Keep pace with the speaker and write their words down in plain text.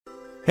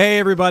Hey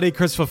everybody,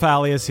 Chris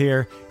Fafalius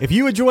here. If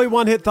you enjoy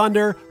One Hit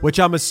Thunder, which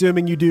I'm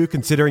assuming you do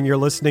considering you're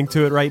listening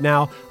to it right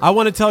now, I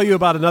want to tell you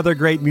about another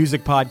great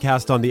music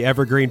podcast on the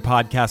Evergreen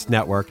Podcast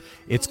Network.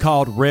 It's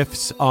called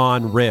Riffs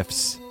on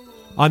Riffs.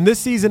 On this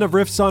season of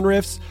Riffs on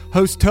Riffs,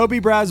 hosts Toby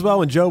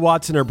Braswell and Joe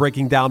Watson are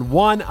breaking down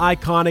one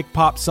iconic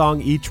pop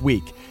song each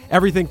week.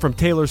 Everything from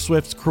Taylor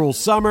Swift's Cruel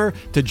Summer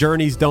to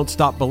Journey's Don't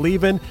Stop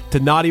Believin' to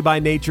Naughty by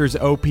Nature's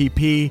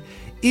OPP.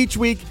 Each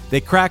week,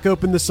 they crack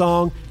open the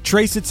song,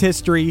 trace its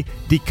history,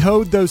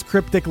 decode those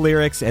cryptic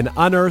lyrics, and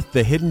unearth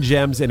the hidden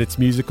gems in its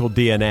musical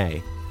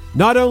DNA.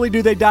 Not only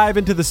do they dive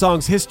into the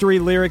song's history,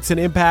 lyrics, and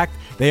impact,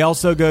 they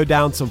also go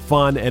down some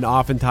fun and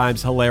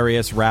oftentimes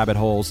hilarious rabbit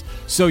holes.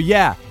 So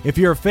yeah, if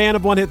you're a fan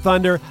of One Hit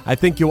Thunder, I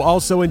think you'll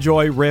also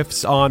enjoy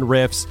Riffs on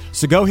Riffs.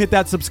 So go hit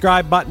that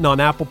subscribe button on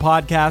Apple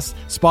Podcasts,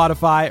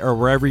 Spotify, or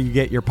wherever you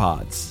get your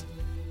pods.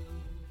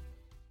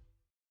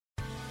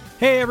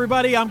 Hey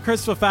everybody, I'm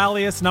Chris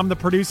Fafalius, and I'm the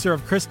producer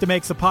of Krista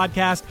Makes a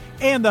Podcast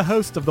and the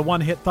host of the One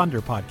Hit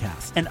Thunder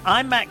podcast. And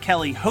I'm Matt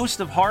Kelly,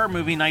 host of Horror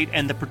Movie Night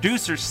and the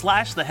producer /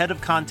 the head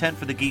of content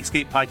for the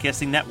Geekscape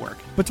Podcasting Network.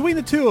 Between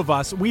the two of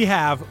us, we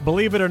have,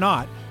 believe it or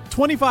not,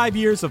 25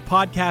 years of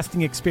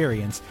podcasting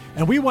experience,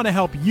 and we want to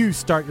help you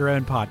start your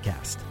own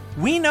podcast.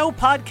 We know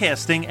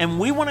podcasting, and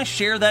we want to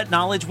share that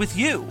knowledge with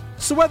you.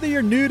 So whether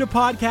you're new to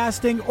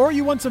podcasting or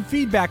you want some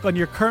feedback on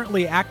your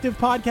currently active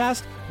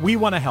podcast, we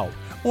want to help.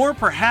 Or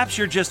perhaps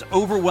you're just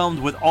overwhelmed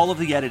with all of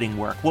the editing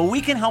work. Well, we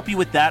can help you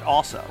with that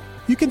also.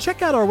 You can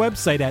check out our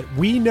website at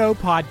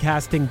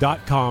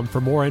weknowpodcasting.com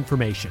for more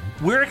information.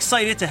 We're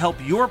excited to help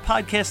your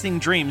podcasting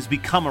dreams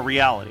become a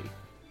reality.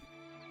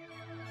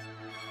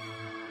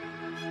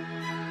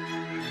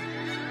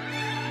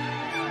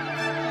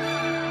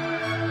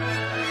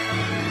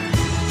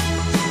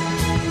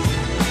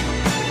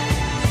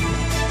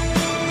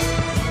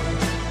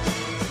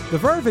 The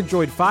Verve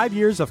enjoyed 5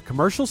 years of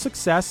commercial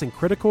success and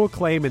critical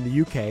acclaim in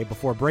the UK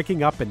before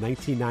breaking up in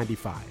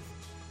 1995.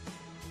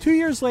 2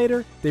 years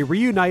later, they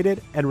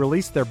reunited and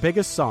released their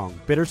biggest song,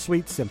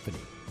 Bittersweet Symphony.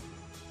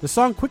 The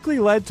song quickly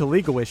led to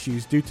legal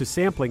issues due to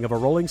sampling of a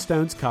Rolling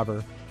Stones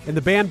cover, and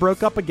the band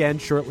broke up again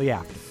shortly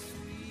after.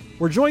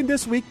 We're joined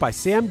this week by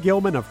Sam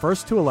Gilman of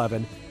First to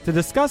 11 to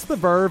discuss The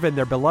Verve and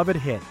their beloved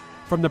hit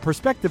from the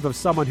perspective of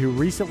someone who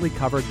recently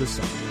covered the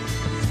song.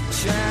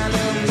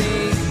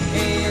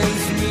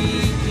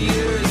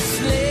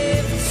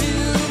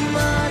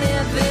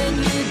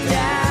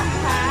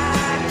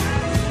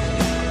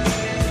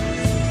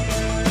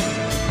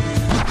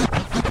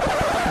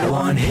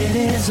 One hit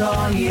is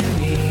all you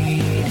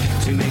need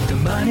to make the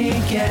money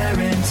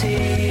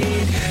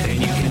guaranteed, and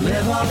you can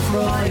live off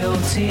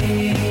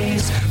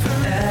royalties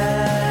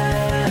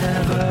forever.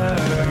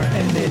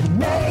 And it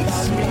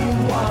makes me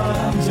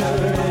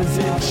wonder, is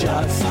it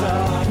just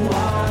a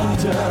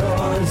wonder,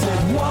 or is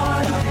it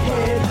one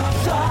hit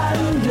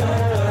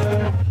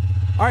thunder?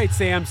 All right,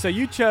 Sam, so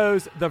you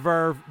chose The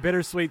Verve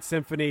Bittersweet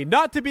Symphony,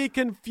 not to be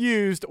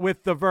confused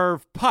with The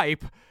Verve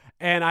Pipe.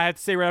 And I have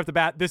to say right off the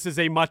bat, this is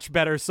a much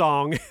better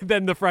song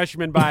than The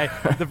Freshman by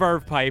The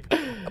Verve Pipe.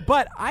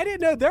 But I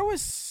didn't know there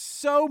was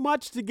so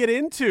much to get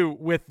into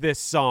with this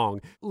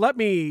song. Let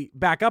me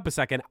back up a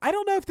second. I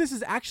don't know if this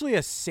is actually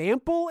a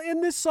sample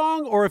in this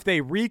song or if they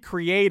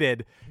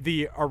recreated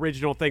the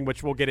original thing,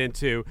 which we'll get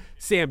into.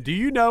 Sam, do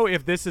you know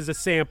if this is a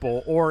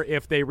sample or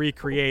if they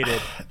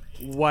recreated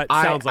what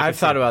sounds like I've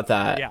thought about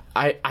that. Yeah.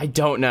 I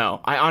don't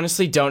know. I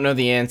honestly don't know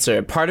the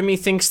answer. Part of me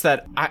thinks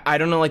that I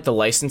don't know, like, the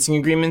licensing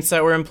agreements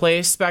that were in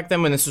place back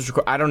then when this was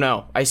recorded. I don't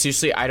know. I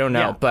don't know.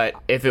 Yeah. But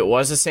if it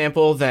was a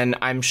sample, then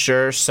I'm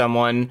sure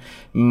someone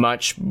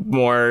much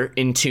more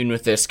in tune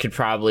with this could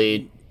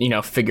probably,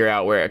 figure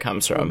out where it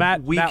comes from.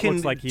 Matt Matt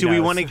looks like he do we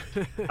knows. want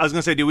to? I was going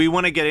to say, do we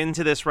want to get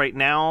into this right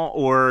now,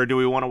 or do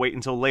we want to wait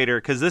until later?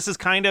 Because this is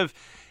kind of,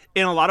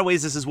 in a lot of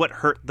ways, this is what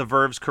hurt the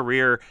Verve's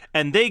career,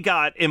 and they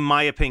got, in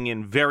my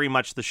opinion, very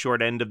much the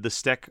short end of the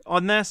stick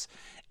on this,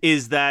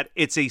 is that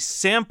it's a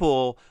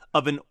sample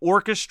of an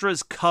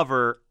orchestra's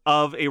cover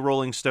of a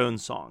Rolling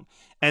Stones song.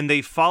 And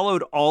they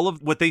followed all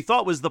of what they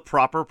thought was the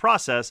proper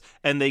process,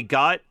 and they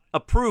got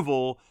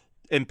approval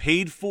and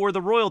paid for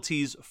the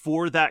royalties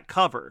for that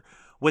cover.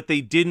 What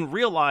they didn't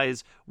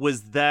realize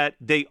was that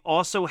they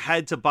also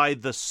had to buy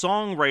the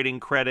songwriting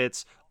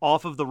credits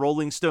off of the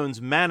Rolling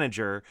Stones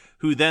manager,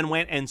 who then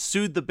went and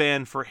sued the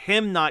band for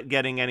him not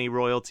getting any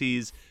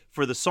royalties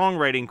for the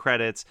songwriting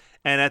credits.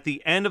 And at the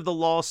end of the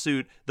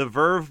lawsuit, the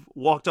Verve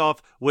walked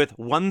off with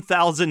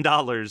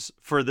 $1,000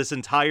 for this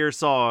entire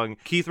song.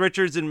 Keith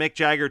Richards and Mick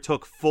Jagger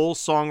took full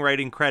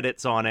songwriting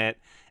credits on it.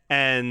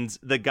 And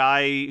the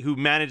guy who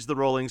managed the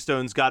Rolling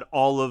Stones got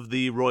all of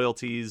the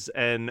royalties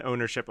and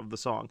ownership of the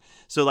song.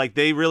 So,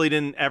 they really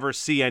didn't ever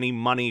see any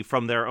money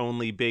from their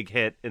only big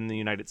hit in the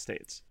United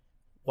States.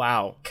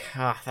 Wow.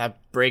 God, that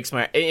breaks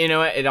my... You know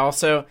what? It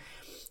also...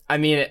 I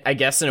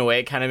guess in a way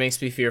it kind of makes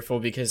me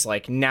fearful because,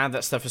 now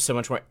that stuff is so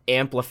much more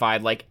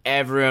amplified,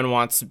 everyone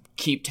wants to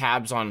keep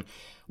tabs on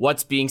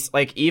what's being...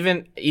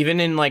 even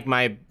in,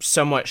 my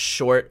somewhat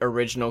short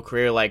original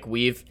career,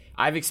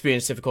 I've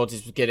experienced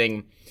difficulties with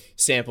getting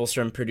samples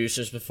from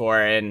producers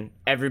before, and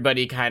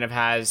everybody kind of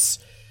has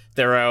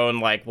their own,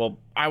 like, well,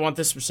 I want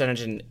this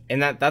percentage, and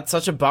that's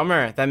such a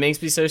bummer. That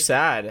makes me so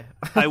sad.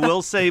 I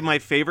will say my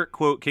favorite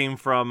quote came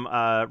from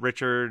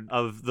Richard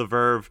of The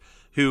Verve,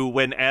 who,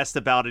 when asked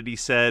about it, he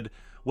said,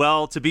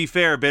 well, to be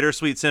fair,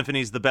 Bittersweet Symphony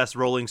is the best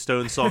Rolling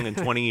Stones song in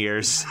 20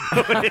 years.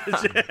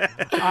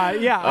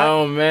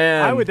 Oh,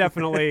 man. I would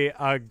definitely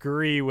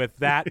agree with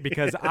that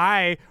because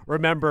I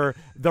remember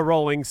the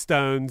Rolling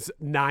Stones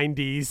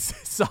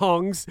 90s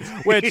songs,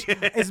 which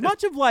as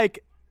much of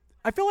like,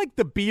 I feel like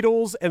the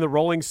Beatles and the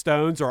Rolling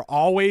Stones are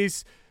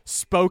always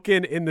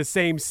spoken in the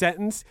same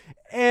sentence.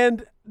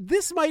 And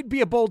this might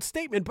be a bold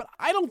statement, but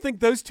I don't think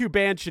those two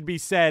bands should be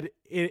said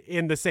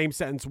in the same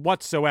sentence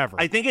whatsoever.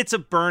 I think it's a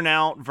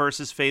burnout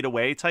versus fade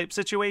away type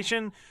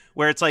situation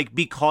where it's like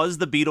because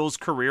the Beatles'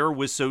 career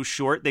was so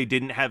short, they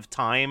didn't have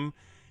time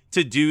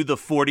to do the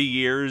 40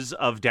 years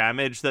of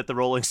damage that the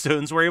Rolling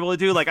Stones were able to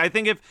do. Like, I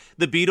think if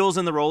the Beatles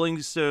and the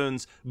Rolling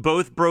Stones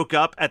both broke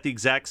up at the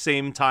exact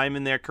same time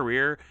in their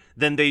career,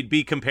 then they'd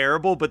be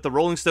comparable. But the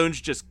Rolling Stones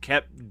just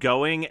kept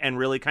going and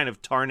really kind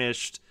of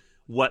tarnished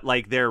what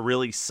like their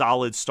really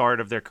solid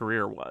start of their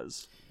career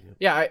was.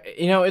 Yeah,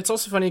 it's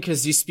also funny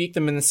because you speak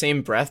them in the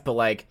same breath, but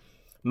like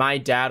my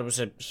dad was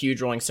a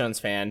huge Rolling Stones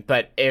fan,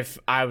 but if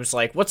I was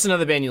like, what's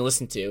another band you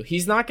listen to?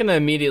 He's not going to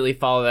immediately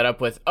follow that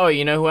up with, oh,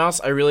 you know who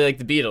else? I really like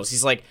the Beatles.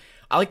 He's like,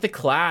 I like the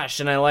Clash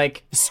and I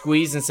like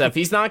Squeeze and stuff.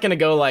 He's not going to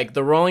go like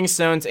the Rolling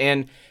Stones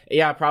and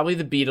yeah, probably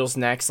the Beatles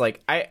next.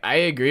 Like I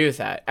agree with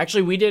that.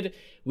 Actually, we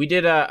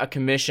did a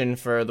commission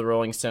for the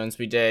Rolling Stones.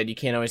 We did You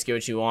Can't Always Get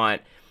What You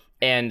Want.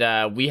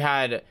 And we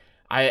had,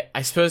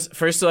 I suppose,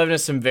 First 11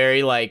 is some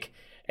very, like,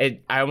 I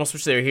almost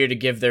wish they were here to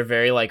give their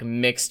very, like,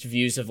 mixed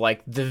views of,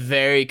 like, the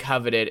very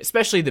coveted,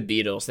 especially the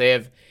Beatles. They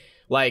have,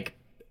 like,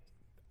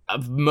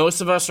 most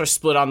of us are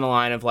split on the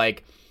line of,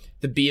 like,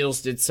 the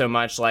Beatles did so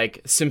much,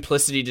 like,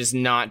 simplicity does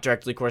not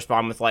directly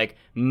correspond with, like,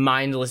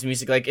 mindless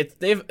music. Like,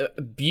 they have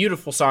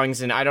beautiful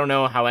songs, and I don't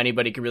know how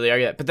anybody could really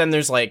argue that. But then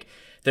there's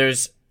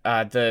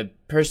the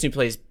person who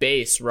plays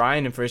bass,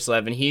 Ryan in First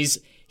 11,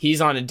 he's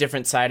on a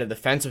different side of the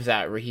fence with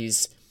that, where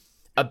he's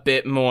a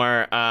bit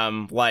more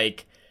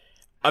like,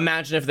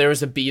 imagine if there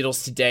was a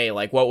Beatles today,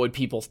 like what would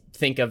people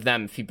think of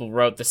them if people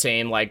wrote the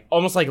same, like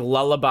almost like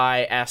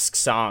lullaby-esque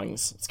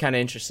songs. It's kind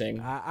of interesting.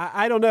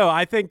 I don't know.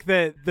 I think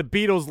that the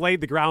Beatles laid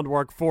the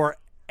groundwork for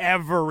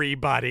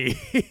everybody.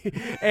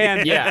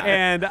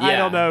 and I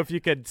don't know if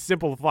you could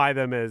simplify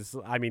them as,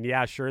 I mean,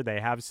 yeah, sure, they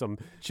have some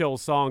chill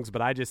songs,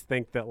 but I just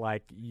think that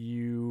like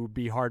you'd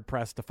be hard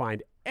pressed to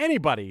find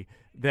anybody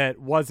that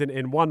wasn't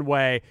in one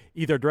way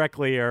either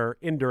directly or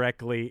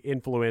indirectly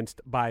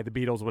influenced by the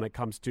Beatles when it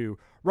comes to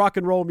rock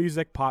and roll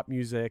music, pop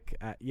music.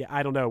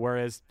 I don't know.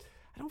 Whereas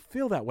I don't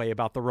feel that way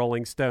about the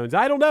Rolling Stones.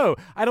 I don't know.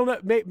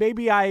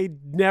 Maybe I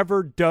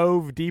never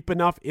dove deep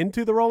enough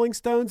into the Rolling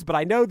Stones, but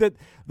I know that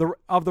the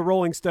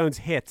Rolling Stones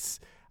hits,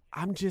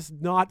 I'm just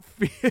not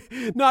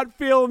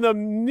feeling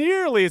them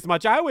nearly as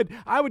much. I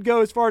would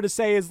go as far to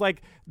say as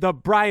like the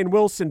Brian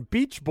Wilson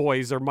Beach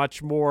Boys are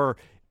much more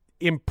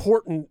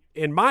important,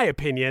 in my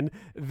opinion,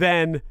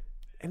 than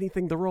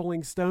anything the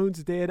Rolling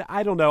Stones did.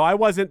 I don't know. I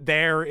wasn't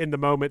there in the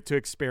moment to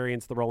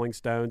experience the Rolling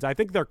Stones. I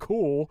think they're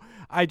cool.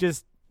 I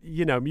just,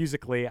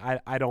 musically,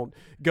 I don't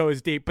go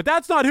as deep. But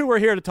that's not who we're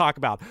here to talk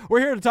about. We're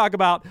here to talk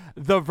about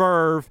The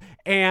Verve.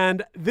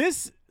 And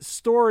this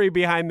story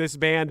behind this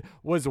band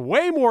was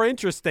way more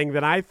interesting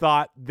than I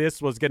thought this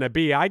was going to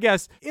be. I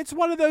guess it's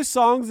one of those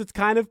songs that's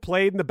kind of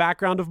played in the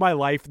background of my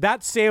life.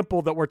 That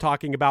sample that we're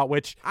talking about,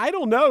 which I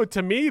don't know,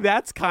 to me,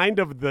 that's kind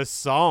of the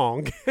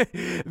song.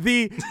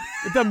 The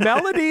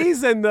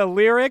melodies and the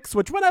lyrics,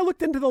 which when I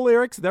looked into the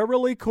lyrics, they're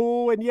really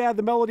cool. And yeah,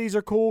 the melodies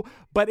are cool,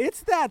 but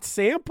it's that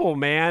sample,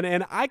 man.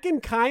 And I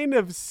can kind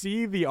of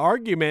see the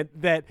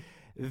argument that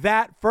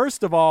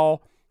first of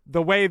all,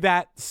 the way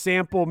that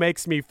sample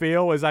makes me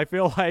feel is I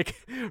feel like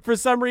for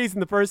some reason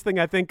the first thing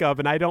I think of,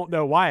 and I don't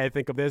know why I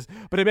think of this,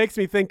 but it makes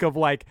me think of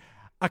like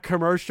a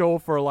commercial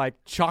for like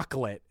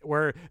chocolate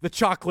where the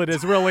chocolate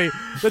is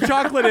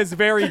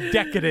very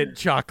decadent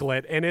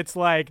chocolate. And it's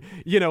like,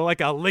 like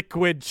a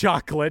liquid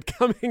chocolate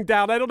coming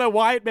down. I don't know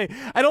why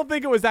I don't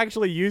think it was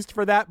actually used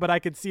for that, but I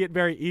could see it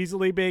very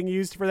easily being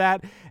used for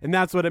that. And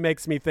that's what it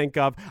makes me think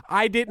of.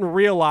 I didn't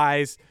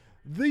realize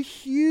the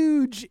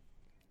huge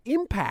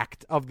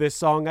impact of this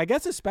song, I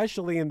guess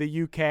especially in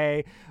the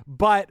UK,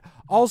 but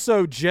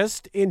also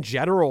just in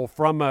general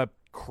from a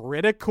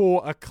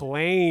critical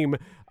acclaim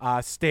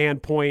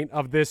standpoint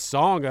of this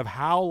song, of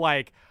how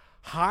like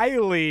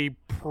highly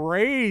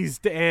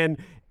praised and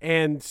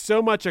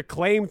so much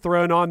acclaim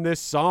thrown on this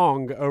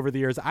song over the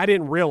years. I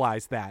didn't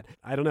realize that.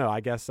 I don't know. I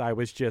guess I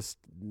was just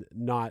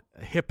not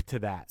hip to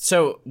that.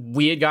 So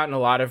we had gotten a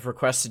lot of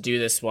requests to do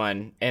this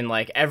one, and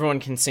like everyone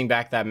can sing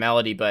back that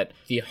melody, but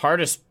the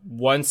hardest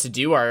ones to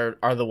do are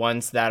the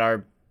ones that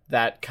are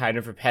that kind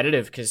of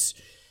repetitive, because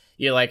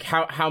You're like,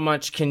 how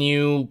much can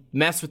you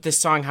mess with this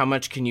song? How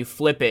much can you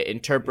flip it,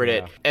 interpret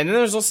it? And then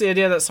there's also the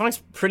idea that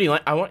song's pretty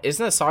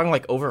isn't that song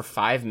like over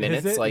 5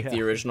 minutes, like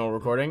the original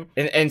recording?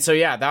 And so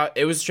yeah, that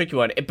it was a tricky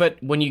one. But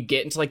when you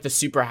get into like the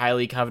super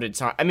highly coveted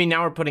song, I mean,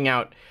 now we're putting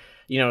out,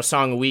 you know, a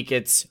song a week,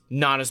 it's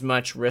not as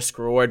much risk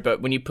reward,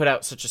 but when you put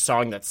out such a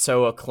song that's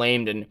so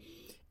acclaimed and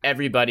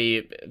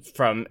everybody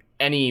from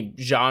any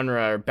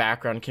genre or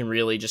background can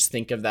really just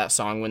think of that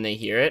song when they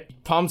hear it.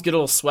 Palms get a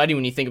little sweaty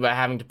when you think about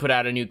having to put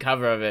out a new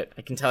cover of it.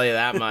 I can tell you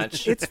that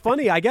much. It's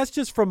funny. I guess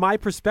just from my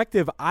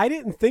perspective, I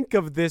didn't think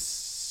of this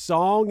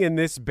song and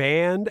this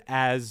band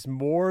as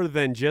more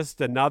than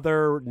just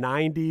another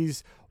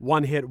 90s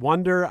one-hit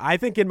wonder. I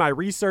think in my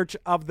research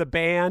of the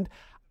band,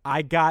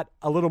 I got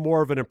a little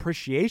more of an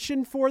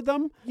appreciation for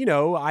them. You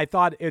know, I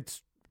thought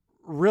it's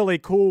really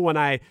cool when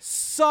I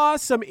saw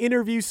some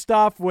interview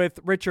stuff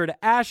with Richard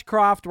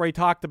Ashcroft where he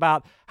talked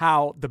about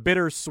how the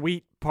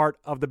bittersweet part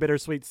of the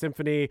Bittersweet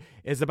Symphony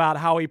is about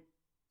how he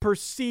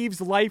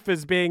perceives life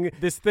as being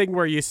this thing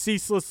where you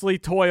ceaselessly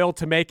toil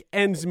to make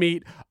ends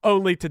meet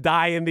only to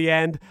die in the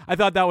end. I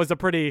thought that was a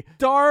pretty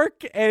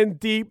dark and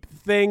deep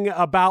thing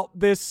about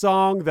this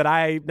song that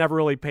I never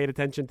really paid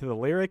attention to the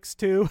lyrics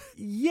to.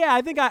 Yeah,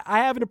 I think I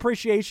have an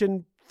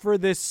appreciation for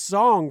this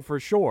song for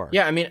sure.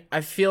 Yeah, I mean,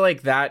 I feel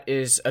like that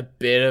is a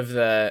bit of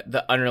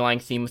the underlying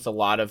theme with a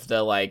lot of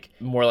the like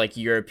more like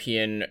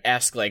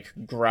European-esque like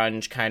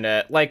grunge kind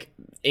of like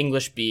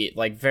English beat,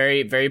 like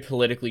very, very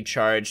politically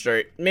charged,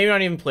 or maybe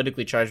not even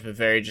politically charged, but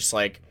very just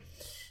like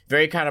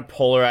very kind of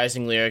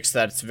polarizing lyrics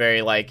that's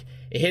very like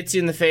it hits you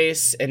in the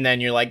face and then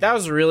you're like, that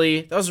was a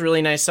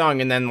really nice song,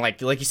 and then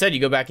like you said, you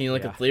go back and you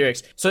look at the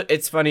lyrics. So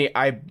it's funny,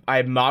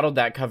 I modeled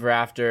that cover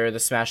after the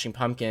Smashing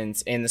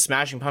Pumpkins, and the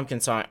Smashing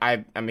Pumpkins song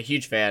I'm a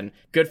huge fan.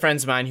 Good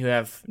friends of mine who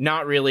have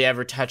not really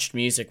ever touched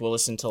music will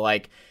listen to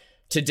like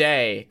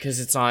Today because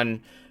it's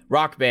on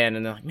Rock Band,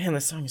 and they're like, man,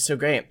 this song is so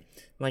great.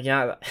 I'm like,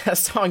 yeah, that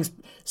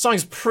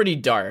song's pretty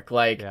dark.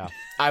 Like,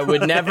 I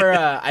would never,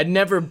 I'd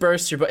never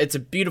burst your, but it's a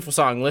beautiful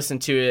song. Listen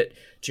to it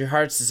to your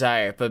heart's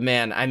desire. But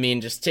man, I mean,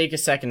 just take a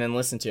second and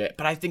listen to it.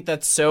 But I think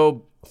that's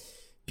so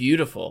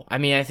beautiful. I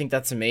mean, I think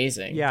that's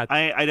amazing. Yeah,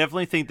 I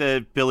definitely think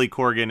that Billy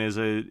Corgan is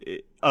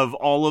of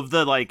all of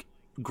the like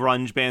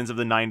grunge bands of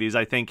the 90s,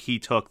 I think he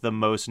took the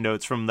most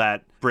notes from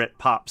that Brit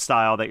pop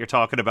style that you're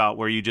talking about,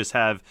 where you just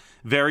have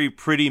very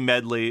pretty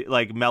medley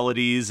like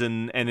melodies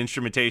and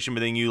instrumentation, but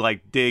then you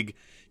like dig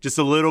just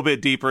a little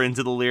bit deeper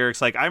into the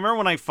lyrics. Like I remember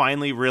when I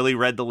finally really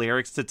read the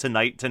lyrics to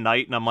Tonight, and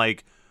I'm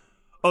like,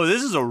 oh,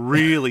 this is a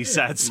really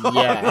sad song.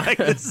 Yeah. Like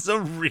this is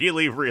a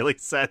really, really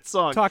sad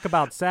song. Talk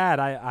about sad.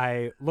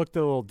 I looked a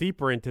little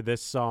deeper into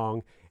this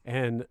song,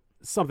 and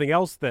something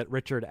else that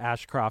Richard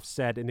Ashcroft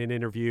said in an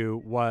interview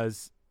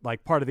was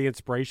like part of the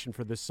inspiration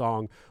for this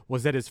song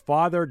was that his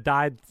father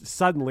died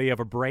suddenly of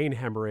a brain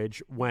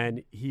hemorrhage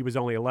when he was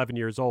only 11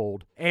 years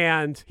old.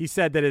 And he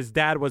said that his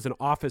dad was an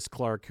office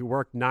clerk who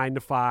worked 9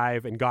 to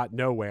 5 and got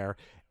nowhere.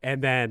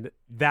 And then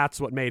that's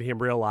what made him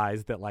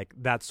realize that like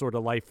that sort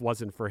of life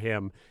wasn't for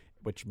him,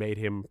 which made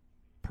him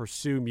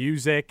pursue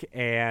music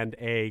and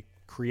a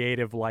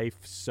creative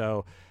life.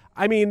 So,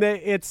 I mean,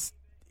 it's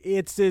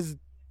as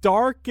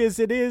dark as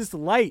it is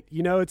light,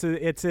 you know,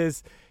 it's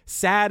as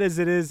sad as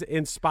it is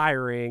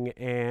inspiring.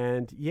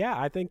 And yeah,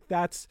 I think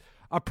that's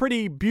a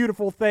pretty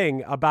beautiful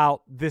thing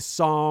about this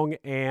song.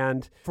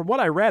 And from what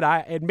I read,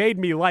 it made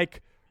me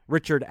like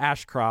Richard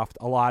Ashcroft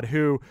a lot,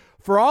 who,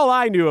 for all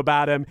I knew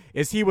about him,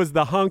 is he was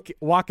the hunk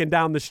walking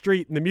down the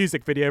street in the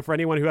music video. For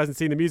anyone who hasn't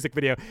seen the music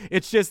video,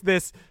 it's just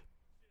this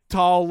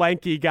tall,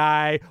 lanky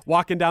guy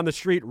walking down the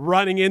street,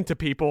 running into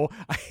people,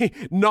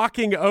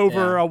 knocking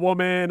over a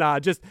woman,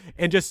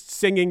 just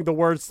singing the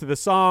words to the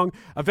song.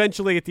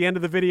 Eventually, at the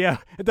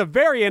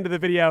very end of the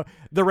video,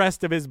 the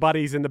rest of his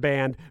buddies in the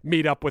band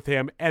meet up with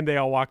him, and they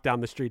all walk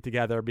down the street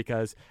together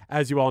because,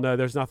 as you all know,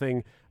 there's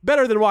nothing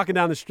better than walking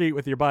down the street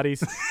with your buddies.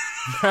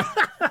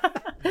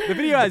 The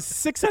video has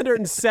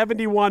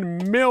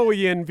 671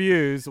 million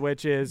views,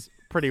 which is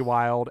pretty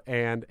wild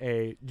and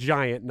a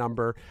giant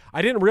number.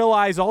 I didn't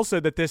realize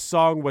also that this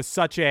song was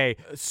such a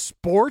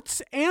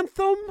sports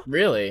anthem.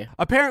 Really?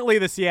 Apparently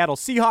the Seattle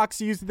Seahawks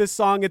used this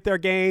song at their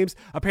games.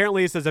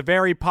 Apparently this is a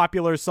very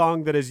popular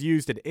song that is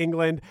used in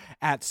England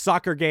at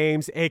soccer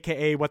games,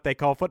 aka what they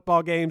call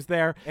football games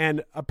there.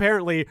 And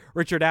apparently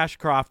Richard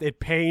Ashcroft,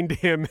 it pained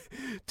him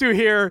to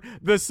hear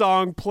the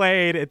song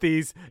played at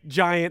these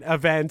giant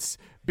events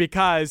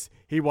because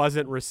he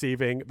wasn't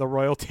receiving the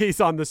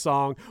royalties on the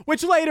song,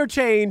 which later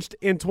changed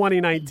in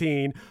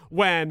 2019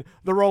 when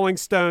the Rolling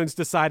Stones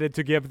decided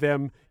to give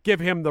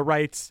him the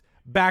rights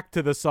back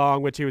to the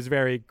song, which he was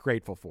very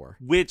grateful for.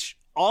 Which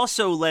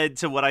also led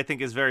to what I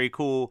think is very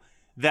cool,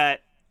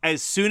 that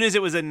as soon as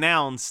it was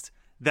announced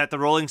that the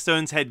Rolling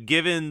Stones had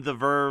given the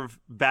Verve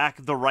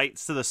back the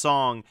rights to the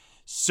song,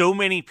 so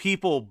many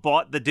people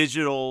bought the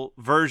digital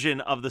version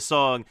of the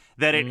song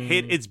that it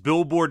hit its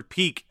Billboard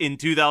peak in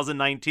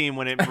 2019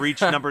 when it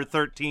reached number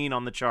 13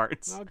 on the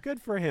charts. Oh, good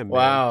for him, man.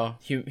 Wow.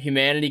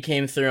 Humanity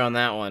came through on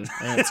that one.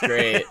 That's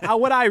great.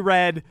 What I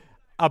read,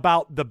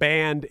 about the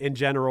band in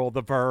general,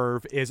 The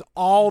Verve, is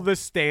all the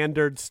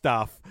standard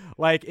stuff.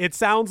 Like, it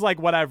sounds like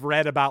what I've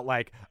read about,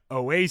 like,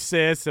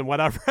 Oasis and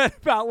what I've read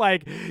about,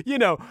 like, you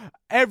know,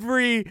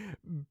 every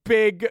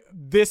big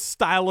this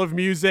style of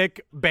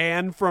music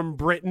band from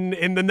Britain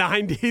in the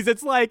 90s.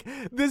 It's like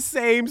the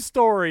same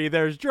story.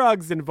 There's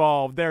drugs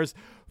involved. There's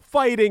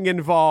fighting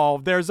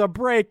involved. There's a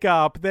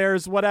breakup.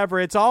 There's whatever.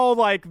 It's all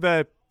like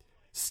the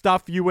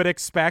stuff you would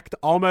expect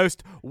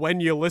almost when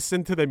you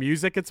listen to the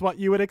music. It's what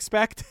you would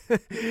expect.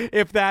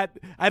 If that,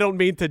 I don't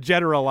mean to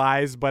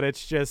generalize, but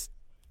it's just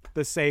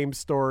the same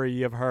story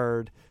you've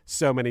heard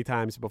so many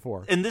times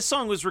before. And this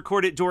song was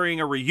recorded during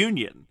a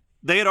reunion.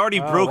 They had already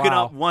broken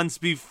up once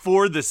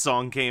before this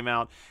song came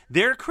out.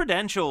 Their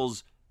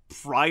credentials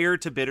prior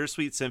to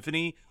Bittersweet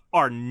Symphony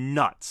are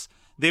nuts.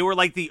 They were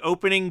like the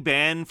opening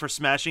band for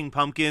Smashing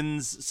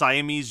Pumpkins'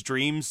 Siamese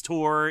Dreams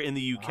tour in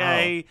the UK.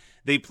 Wow.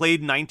 They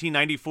played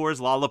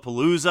 1994's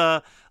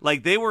Lollapalooza.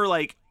 Like, they were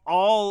like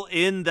all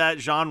in that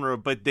genre,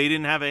 but they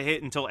didn't have a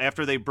hit until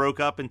after they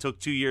broke up and took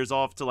 2 years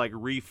off to like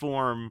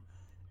reform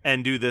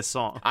and do this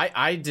song.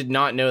 I did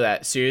not know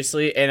that,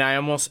 seriously, and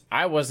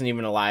I wasn't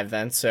even alive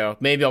then, so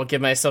maybe I'll give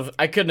myself,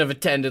 I couldn't have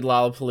attended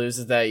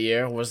Lollapalooza that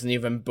year, wasn't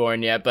even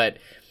born yet, but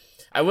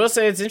I will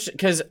say it's interesting,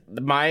 because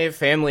my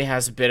family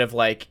has a bit of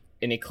like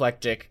an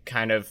eclectic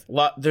kind of,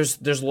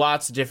 there's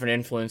lots of different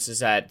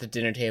influences at the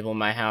dinner table in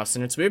my house,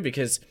 and it's weird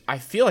because I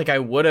feel like I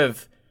would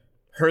have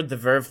heard the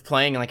Verve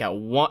playing like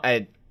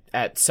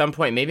at some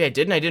point. Maybe I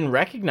didn't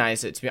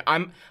recognize it.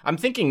 I'm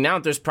thinking now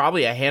that there's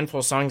probably a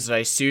handful of songs that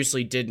I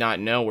seriously did not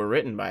know were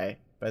written by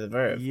the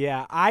Verve.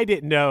 Yeah, I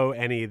didn't know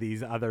any of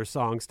these other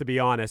songs, to be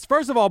honest.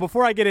 First of all,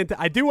 before I get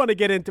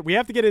into, we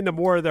have to get into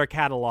more of their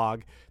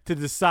catalog to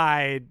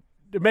decide,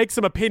 to make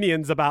some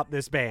opinions about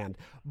this band.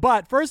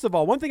 But first of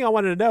all, one thing I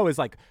wanted to know is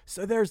like,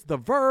 so there's the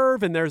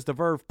Verve and there's the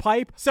Verve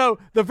Pipe. So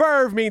the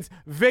Verve means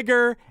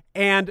vigor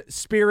and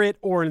spirit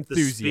or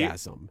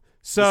enthusiasm.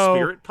 So the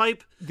spirit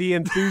pipe? The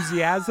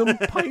enthusiasm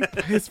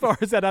pipe, as far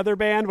as that other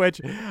band, which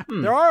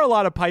there are a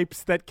lot of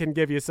pipes that can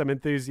give you some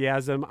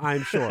enthusiasm,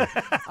 I'm sure.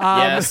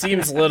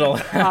 Seems little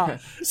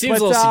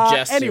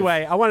suggestive.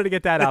 Anyway, I wanted to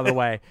get that out of the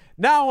way.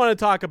 Now I want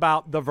to talk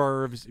about the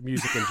Verve's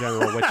music in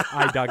general, which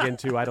I dug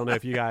into. I don't know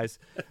if you guys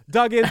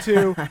dug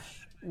into.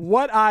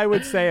 What I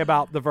would say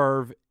about the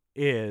Verve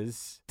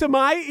is, to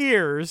my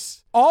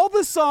ears, all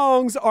the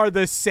songs are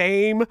the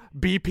same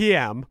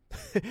BPM.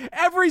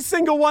 Every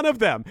single one of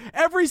them.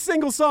 Every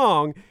single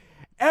song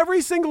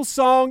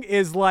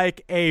is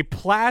like a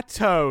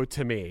plateau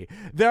to me.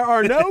 There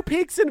are no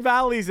peaks and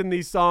valleys in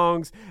these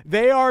songs.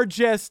 They are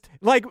just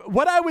like,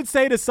 what I would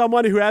say to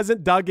someone who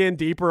hasn't dug in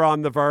deeper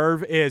on the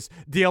Verve is,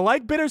 do you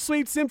like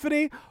Bittersweet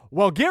Symphony?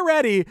 Well, get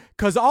ready,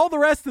 because all the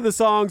rest of the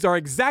songs are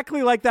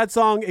exactly like that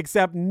song,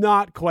 except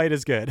not quite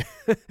as good.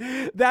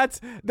 That's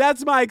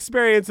my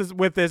experiences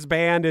with this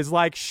band, is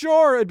like,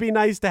 sure, it'd be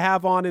nice to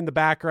have on in the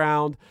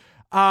background.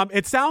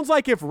 It sounds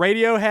like if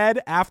Radiohead,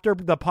 after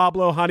the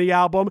Pablo Honey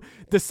album,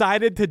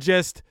 decided to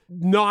just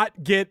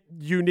not get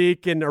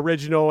unique and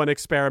original and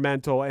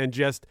experimental and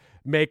just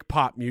make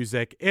pop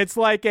music. It's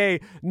like a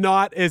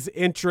not as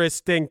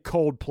interesting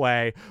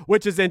Coldplay,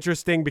 which is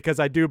interesting because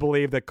I do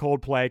believe that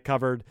Coldplay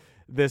covered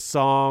this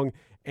song,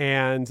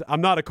 and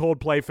I'm not a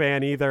Coldplay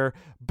fan either.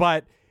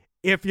 But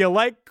if you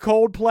like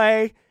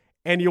Coldplay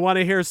and you want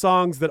to hear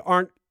songs that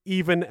aren't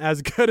even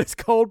as good as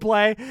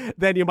Coldplay,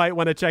 then you might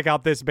want to check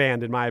out this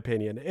band, in my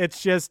opinion.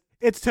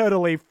 It's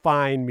totally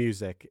fine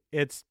music.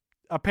 It's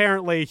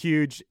apparently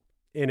huge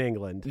in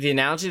England. The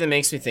analogy that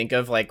makes me think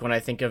of, like, when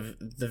I think of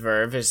the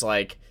Verve is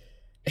like,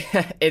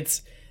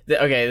 this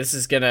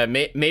is gonna,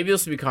 maybe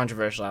this will be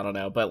controversial, I don't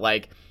know, but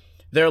like,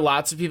 there are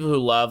lots of people who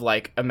love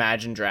like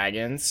Imagine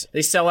Dragons.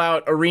 They sell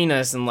out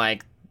arenas and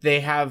like they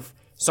have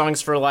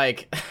songs for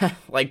like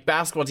like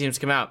basketball teams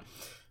come out.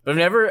 But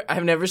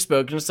I've never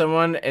spoken to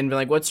someone and been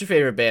like, "What's your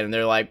favorite band?" And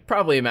they're like,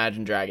 "Probably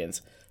Imagine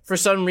Dragons." For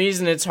some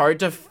reason, it's hard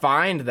to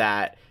find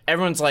that.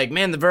 Everyone's like,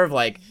 "Man, the Verve."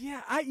 Like,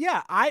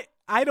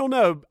 I don't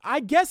know.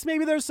 I guess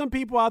maybe there's some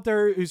people out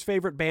there whose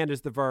favorite band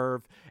is the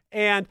Verve,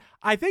 and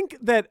I think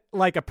that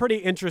like a pretty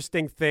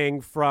interesting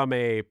thing from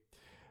a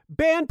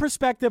band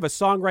perspective, a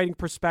songwriting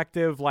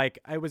perspective. Like,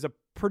 I was a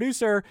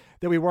producer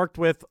that we worked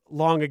with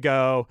long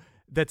ago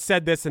that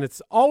said this, and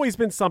it's always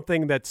been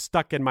something that's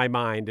stuck in my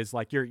mind, is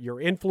like you're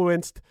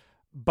influenced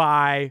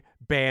by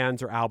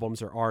bands or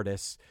albums or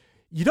artists.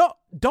 You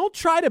don't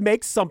try to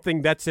make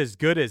something that's as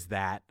good as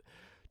that.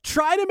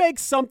 Try to make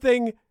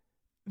something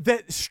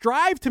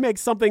strive to make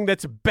something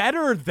that's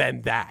better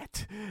than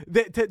that.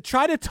 To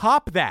try to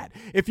top that.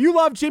 If you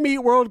love Jimmy Eat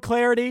World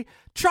Clarity,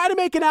 try to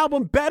make an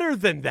album better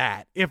than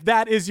that. If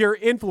that is your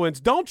influence,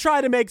 don't try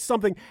to make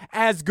something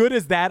as good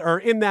as that or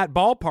in that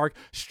ballpark.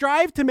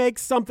 Strive to make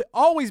something,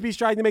 always be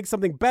striving to make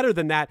something better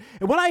than that.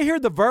 And when I hear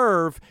the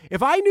Verve,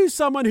 if I knew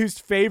someone whose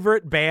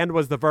favorite band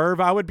was the Verve,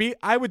 I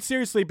would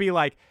seriously be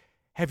like,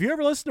 have you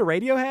ever listened to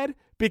Radiohead?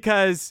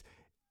 Because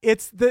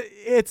it's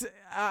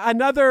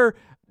another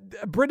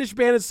British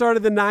band that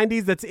started in the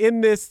 90s that's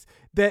in this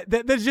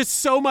that's just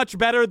so much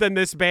better than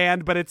this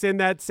band, but it's in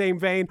that same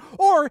vein.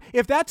 Or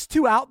if that's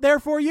too out there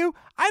for you,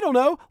 I don't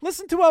know,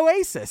 listen to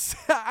Oasis.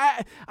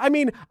 I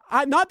mean,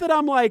 not that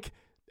I'm like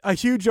a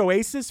huge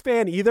Oasis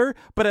fan either,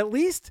 but at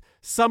least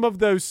some of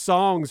those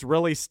songs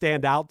really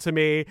stand out to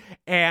me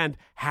and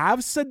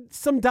have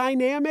some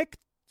dynamic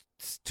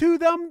to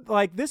them.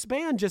 Like this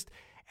band, just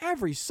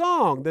every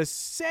song, the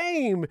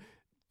same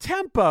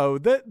tempo.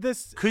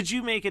 This Could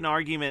you make an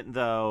argument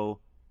though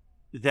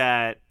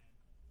that,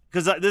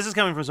 because this is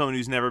coming from someone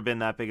who's never been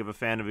that big of a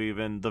fan of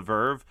even the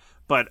Verve,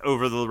 but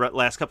over the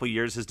last couple of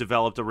years has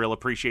developed a real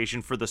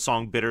appreciation for the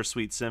song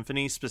Bittersweet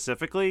Symphony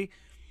specifically.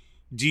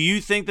 Do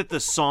you think that the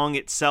song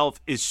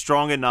itself is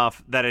strong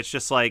enough that it's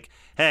just like,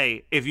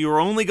 hey, if you were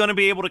only going to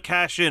be able to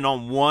cash in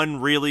on one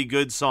really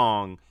good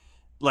song,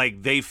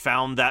 like they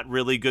found that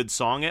really good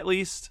song at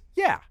least?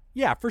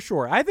 Yeah, for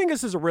sure. I think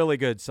this is a really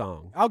good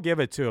song. I'll give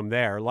it to him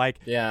there. Like,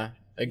 Yeah,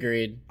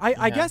 agreed.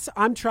 I guess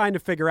I'm trying to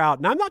figure out,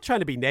 and I'm not trying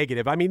to be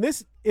negative. I mean,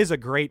 this is a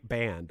great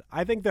band.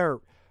 I think they're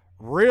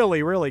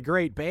really, really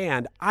great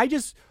band. I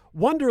just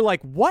wonder,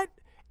 like, what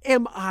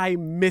am I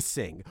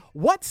missing?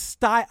 What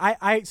style?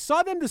 I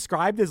saw them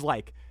described as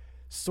like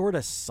sort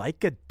of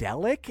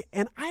psychedelic,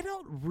 and I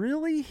don't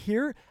really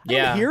hear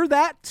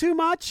that too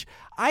much.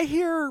 I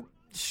hear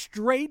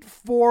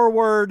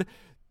straightforward,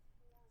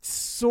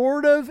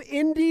 sort of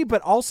indie,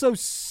 but also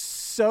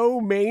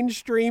so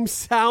mainstream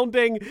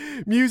sounding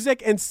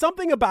music, and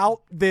something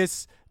about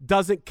this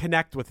doesn't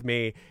connect with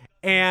me.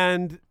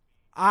 And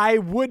I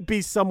would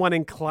be someone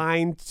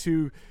inclined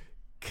to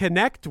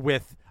connect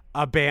with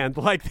a band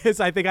like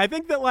this. I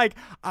think that like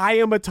I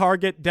am a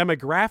target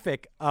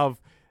demographic of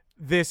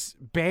this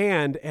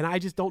band, and I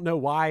just don't know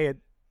why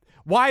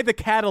the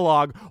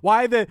catalog,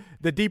 why the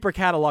deeper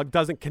catalog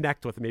doesn't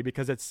connect with me,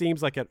 because it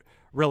seems like it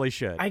really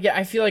should.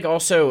 I feel like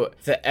also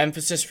the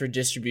emphasis for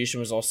distribution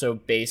was also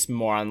based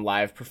more on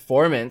live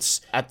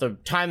performance at the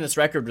time this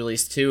record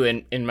released too,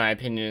 in my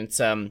opinion.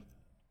 It's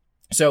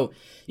so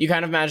you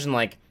kind of imagine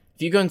like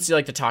if you go and see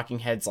like the Talking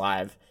Heads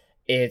live,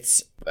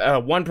 it's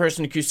one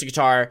person acoustic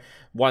guitar,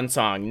 one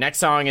song. Next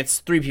song, it's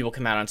 3 people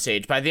come out on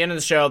stage. By the end of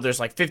the show, there's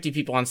like 50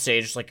 people on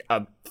stage. It's like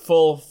a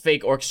full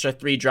fake orchestra,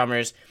 3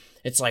 drummers.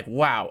 It's like,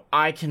 wow,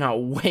 I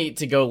cannot wait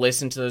to go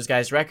listen to those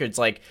guys' records.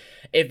 Like,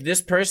 if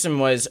this person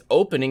was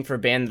opening for a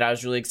band that I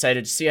was really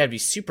excited to see, I'd be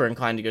super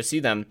inclined to go see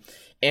them.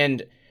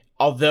 And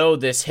although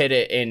this hit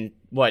it in,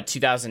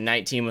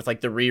 2019 with,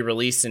 like, the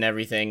re-release and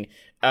everything,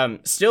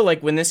 still,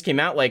 like, when this came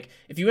out, like,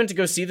 if you went to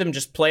go see them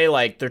just play,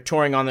 like, they're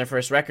touring on their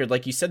first record,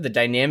 like you said, the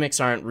dynamics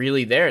aren't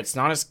really there. It's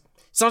not as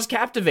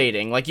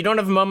captivating. Like, you don't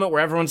have a moment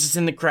where everyone's just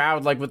in the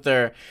crowd, like, with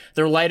their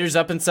lighters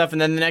up and stuff, and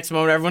then the next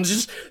moment everyone's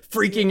just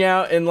freaking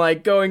out and,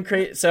 like, going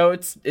crazy. So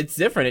it's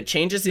different. It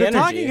changes the energy. The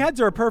Talking Heads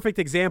are a perfect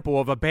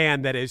example of a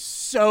band that is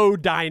so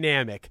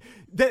dynamic.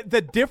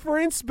 The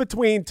difference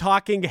between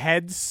Talking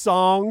Heads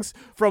songs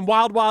from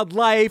Wild Wild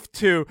Life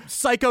to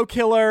Psycho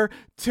Killer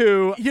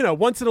to,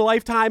 Once in a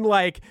Lifetime,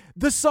 like,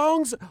 the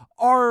songs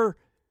are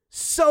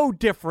so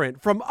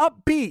different, from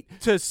upbeat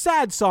to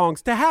sad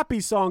songs to happy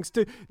songs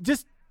to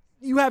just,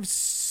 you have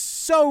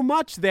so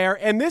much there,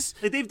 and this...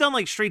 They've done,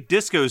 like, straight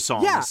disco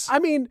songs. Yeah, I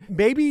mean,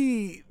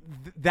 maybe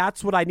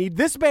that's what I need.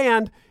 This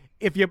band,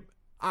 if you...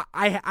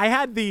 I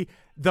had the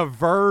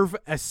Verve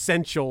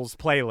Essentials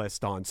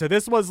playlist on. So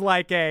this was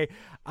like a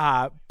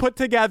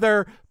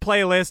put-together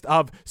playlist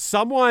of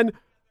someone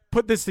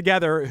put this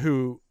together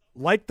who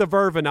liked the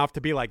Verve enough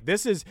to be like,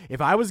 this is...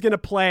 If I was going to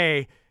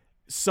play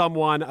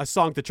someone a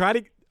song to try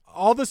to...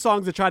 All the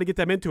songs to try to get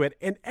them into it,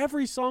 and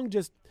every song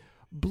just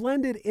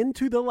blended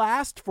into the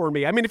last for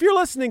me. I mean, if you're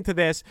listening to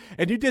this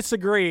and you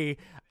disagree,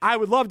 I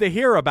would love to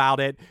hear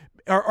about it,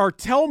 or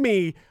tell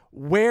me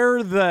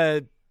where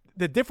the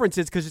difference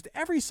is, because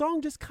every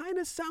song just kind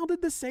of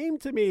sounded the same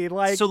to me.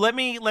 Like, so let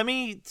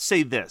me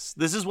say this.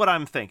 This is what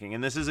I'm thinking,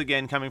 and this is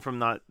again coming from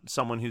not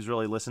someone who's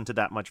really listened to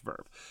that much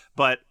Verve,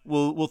 but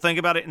we'll think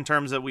about it in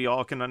terms that we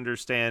all can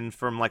understand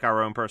from like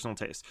our own personal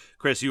taste.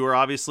 Chris, you were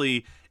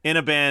obviously in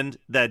a band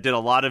that did a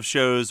lot of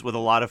shows with a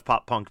lot of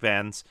pop punk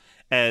bands.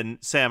 And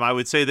Sam, I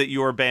would say that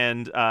your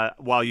band,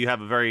 while you have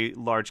a very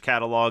large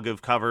catalog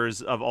of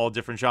covers of all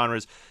different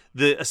genres,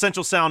 the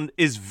essential sound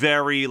is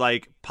very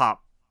like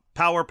pop,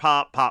 power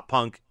pop, pop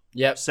punk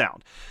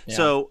sound. Yeah.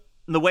 So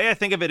the way I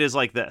think of it is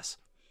like this.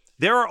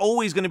 There are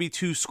always going to be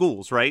 2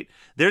 schools, right?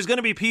 There's going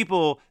to be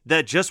people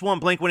that just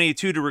want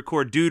Blink-182 to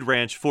record Dude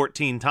Ranch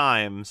 14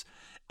 times.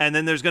 And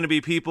then there's going to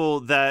be people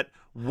that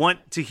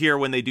want to hear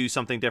when they do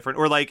something different.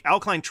 Or like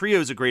Alkaline Trio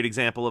is a great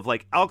example of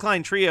like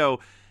Alkaline Trio.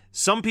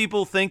 Some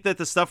people think that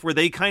the stuff where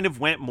they kind of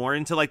went more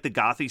into like the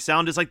gothy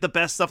sound is like the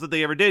best stuff that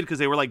they ever did because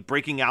they were like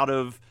breaking out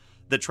of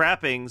the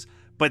trappings.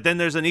 But then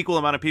there's an equal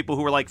amount of people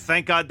who were like,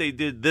 thank God they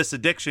did This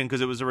Addiction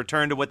because it was a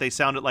return to what they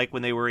sounded like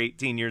when they were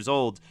 18 years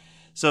old.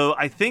 So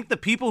I think the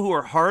people who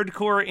are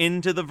hardcore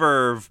into the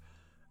Verve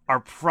are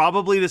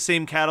probably the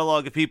same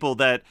catalog of people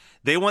that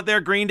they want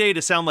their Green Day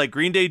to sound like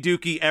Green Day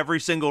Dookie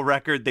every single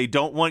record. They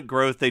don't want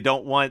growth. They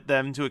don't want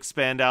them to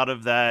expand out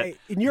of that. Hey,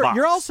 and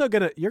you're also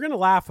gonna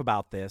laugh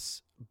about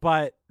this,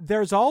 but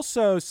there's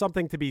also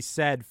something to be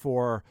said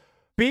for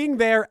being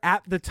there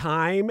at the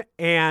time.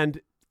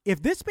 And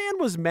if this band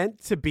was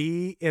meant to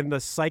be in the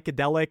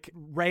psychedelic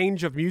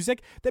range of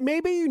music, then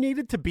maybe you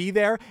needed to be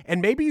there,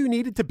 and maybe you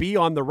needed to be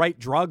on the right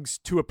drugs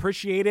to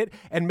appreciate it.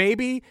 And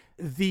maybe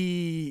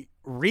the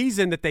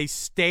reason that they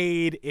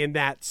stayed in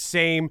that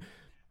same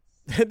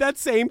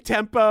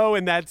tempo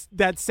and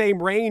that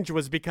same range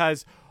was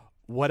because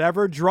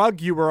whatever drug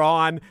you were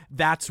on,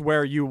 that's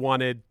where you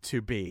wanted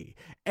to be.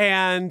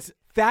 And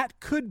that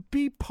could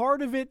be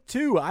part of it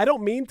too. I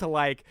don't mean to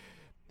like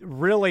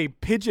really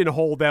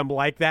pigeonhole them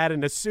like that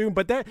and assume,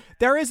 but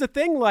there is a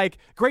thing like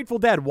Grateful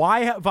Dead.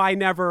 Why have I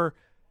never...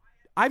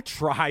 I've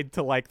tried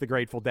to like the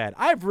Grateful Dead.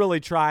 I've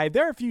really tried.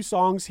 There are a few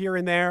songs here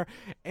and there,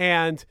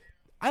 and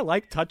I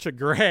like Touch of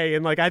Grey,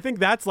 and like I think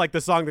that's like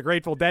the song the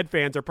Grateful Dead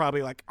fans are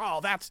probably like,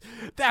 oh, that's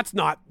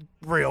not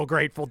real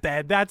Grateful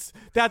Dead. That's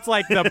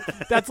like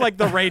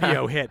the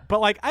radio hit.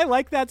 But like I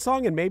like that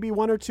song and maybe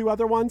one or two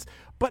other ones.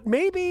 But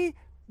maybe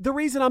the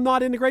reason I'm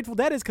not into Grateful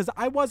Dead is because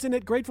I wasn't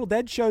at Grateful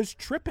Dead shows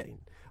tripping.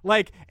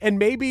 Like, and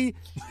maybe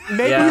you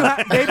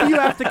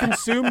have to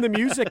consume the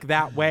music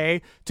that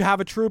way to have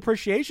a true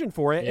appreciation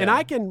for it, and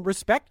I can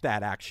respect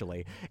that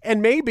actually.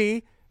 And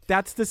maybe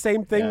that's the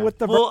same thing with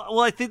the. Well,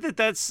 I think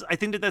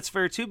that's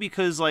fair too,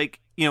 because like,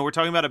 you know, we're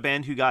talking about a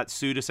band who got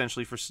sued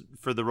essentially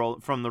from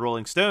the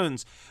Rolling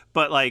Stones,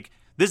 but like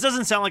this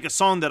doesn't sound like a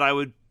song that I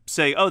would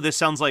say, oh, this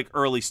sounds like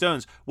early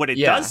Stones. What it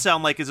does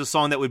sound like is a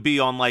song that would be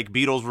on like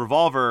Beatles'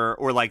 Revolver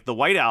or like the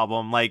White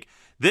Album. Like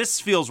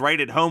this feels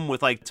right at home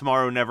with like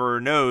Tomorrow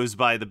Never Knows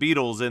by the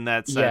Beatles in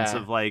that sense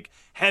of like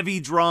heavy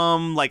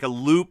drum, like a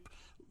loop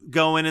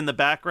going in the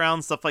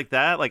background, stuff like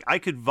that. Like I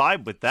could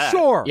vibe with that.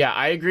 Sure. Yeah,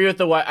 I agree with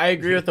the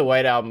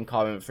White Album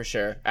comment for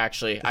sure.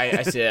 Actually,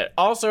 I see it.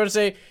 Also, to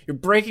say you're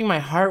breaking my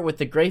heart with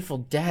the Grateful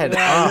Dead.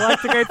 Yeah, you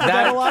like the Grateful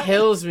Dead a lot? That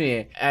kills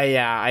me.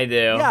 Yeah, I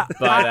do. Yeah,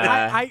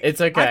 but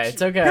it's okay.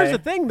 It's okay. Here's the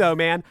thing, though,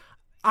 man.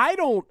 I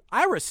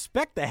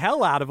respect the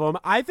hell out of them.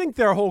 I think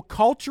their whole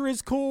culture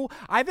is cool.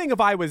 I think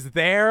if I was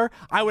there,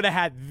 I would have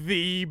had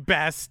the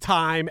best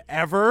time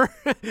ever.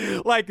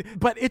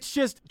 But it's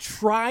just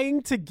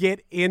trying to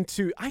get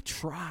into. I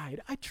tried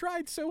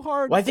so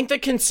hard. Well, I think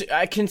that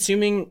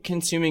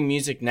consuming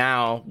music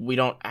now, we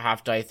don't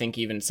have to, I think,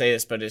 even say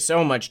this, but it's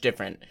so much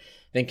different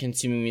than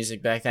consuming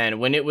music back then.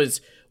 When it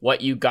was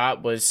what you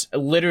got was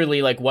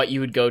literally like what you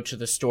would go to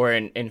the store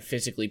and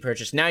physically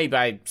purchase. Now you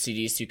buy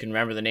CDs so you can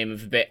remember the name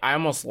of a bit. I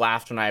almost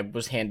laughed when I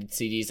was handed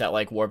CDs at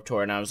like Warped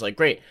Tour, and I was like,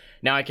 great,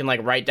 now I can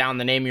like write down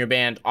the name of your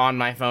band on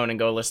my phone and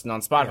go listen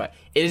on Spotify. Yeah.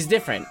 It is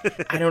different.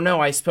 I don't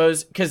know, I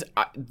suppose, because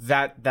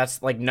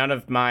that's like none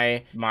of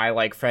my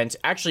like friends,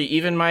 actually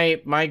even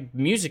my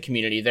music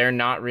community, they're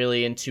not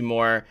really into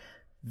more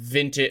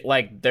vintage,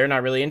 like they're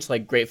not really into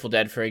like Grateful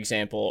Dead, for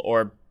example,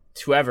 or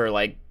whoever,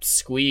 like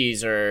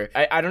Squeeze, or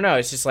I don't know,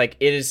 it's just like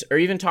it is, or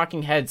even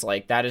Talking Heads.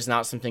 Like that is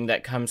not something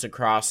that comes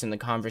across in the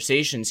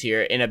conversations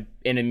here in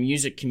a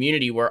music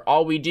community where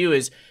all we do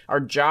is our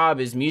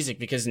job is music,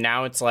 because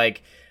now it's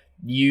like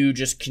you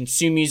just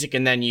consume music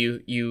and then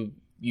you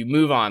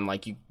move on,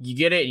 like you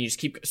get it and you just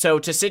keep. So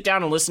to sit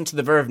down and listen to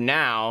the Verve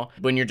now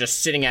when you're just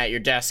sitting at your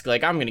desk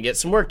like, I'm gonna get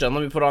some work done,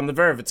 let me put on the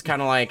Verve, it's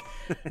kind of like,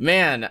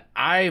 man,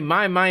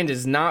 my mind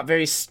is not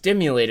very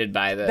stimulated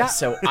by this.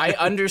 So I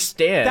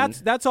understand.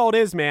 That's all it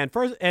is, man.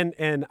 First,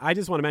 and I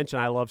just want to mention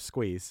I love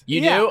Squeeze. You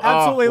do?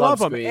 Absolutely love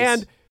them. Squeeze.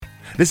 And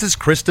this is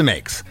Krista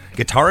Makes,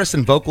 guitarist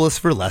and vocalist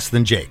for Less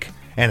Than Jake,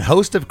 and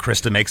host of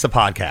Krista Makes a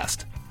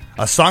Podcast,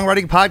 a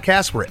songwriting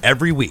podcast where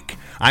every week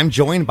I'm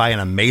joined by an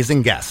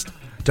amazing guest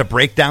to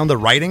break down the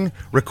writing,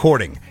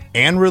 recording,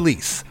 and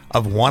release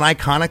of one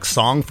iconic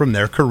song from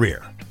their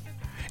career.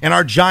 In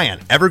our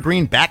giant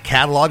evergreen back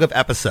catalog of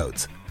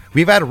episodes,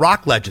 we've had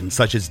rock legends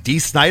such as Dee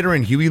Snider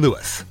and Huey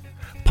Lewis,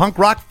 punk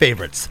rock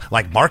favorites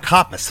like Mark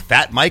Hoppus,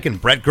 Fat Mike, and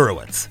Brett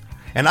Gurewitz,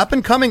 and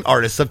up-and-coming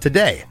artists of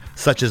today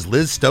such as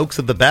Liz Stokes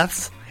of the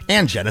Beths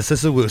and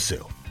Genesis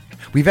Owusu.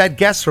 We've had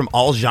guests from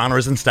all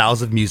genres and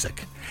styles of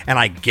music, and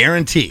I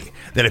guarantee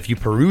that if you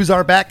peruse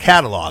our back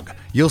catalog,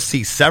 you'll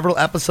see several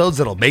episodes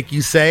that'll make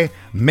you say,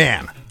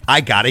 man, I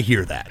gotta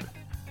hear that.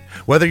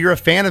 Whether you're a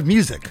fan of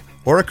music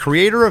or a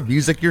creator of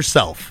music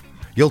yourself,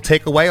 you'll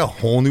take away a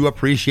whole new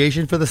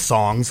appreciation for the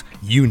songs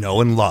you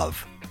know and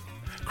love.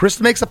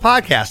 Krista Makes a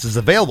Podcast is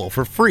available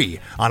for free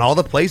on all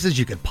the places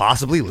you could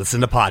possibly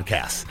listen to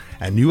podcasts,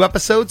 and new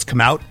episodes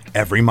come out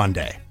every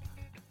Monday.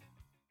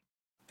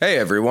 Hey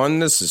everyone,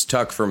 this is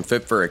Tuck from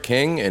Fit for a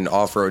King, an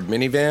off-road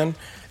minivan.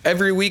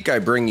 Every week I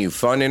bring you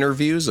fun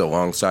interviews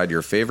alongside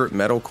your favorite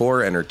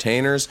metalcore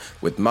entertainers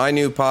with my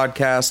new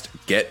podcast,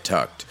 Get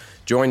Tucked.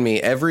 Join me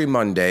every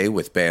Monday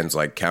with bands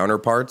like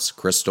Counterparts,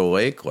 Crystal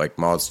Lake, like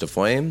Moths to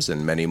Flames,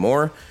 and many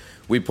more.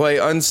 We play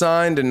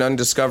unsigned and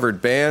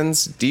undiscovered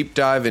bands, deep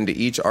dive into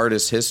each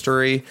artist's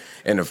history,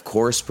 and of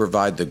course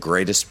provide the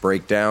greatest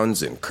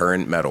breakdowns in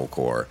current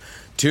metalcore.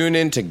 Tune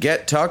in to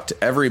Get Tucked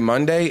every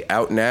Monday,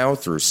 out now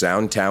through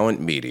Sound Talent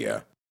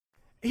Media.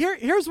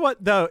 Here's what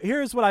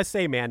I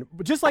say, man.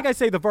 Just like I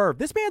say the Verve,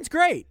 this band's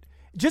great.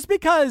 Just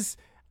because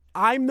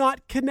I'm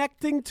not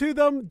connecting to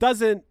them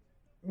doesn't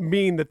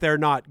mean that they're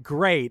not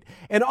great.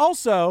 And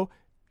also,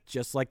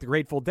 just like the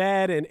Grateful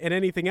Dead and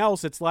anything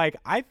else, it's like,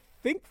 I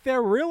think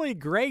they're really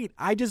great.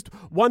 I just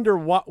wonder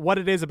what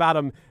it is about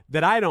them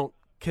that I don't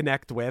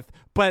connect with,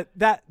 but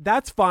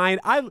that's fine.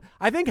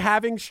 I think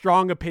having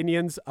strong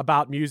opinions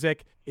about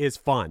music is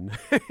fun.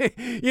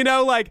 You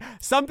know, like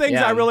some things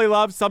I really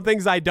love, some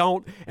things I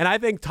don't, and I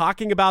think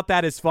talking about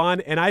that is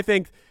fun. And I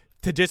think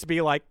to just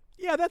be like,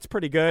 yeah, that's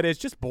pretty good, it's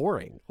just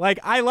boring. Like,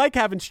 I like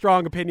having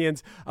strong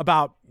opinions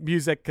about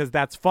music because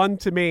that's fun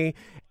to me.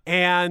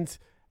 And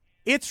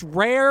it's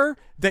rare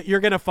that you're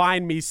gonna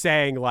find me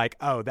saying like,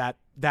 oh,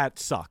 that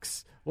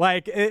sucks.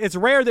 Like, it's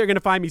rare they're going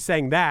to find me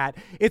saying that.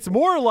 It's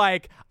more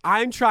like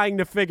I'm trying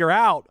to figure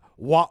out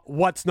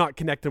what's not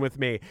connecting with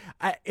me.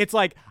 It's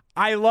like,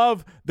 I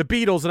love the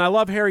Beatles and I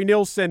love Harry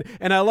Nilsson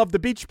and I love the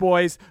Beach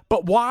Boys,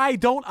 but why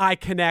don't I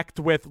connect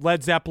with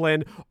Led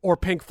Zeppelin or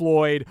Pink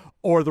Floyd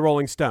or the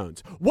Rolling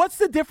Stones? What's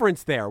the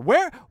difference there?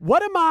 What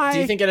am I... Do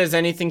you think it has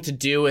anything to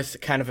do with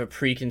kind of a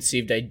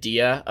preconceived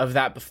idea of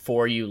that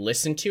before you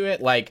listen to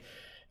it? Like,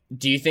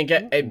 do you think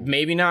it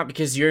maybe not,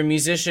 because you're a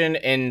musician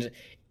and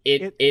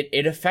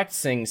it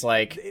affects things?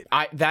 Like,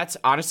 I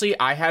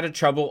had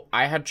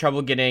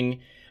trouble getting,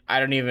 I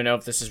don't even know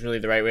if this is really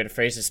the right way to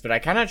phrase this, but I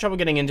kind of had trouble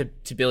getting into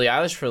Billie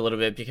Eilish for a little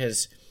bit,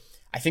 because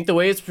I think the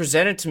way it's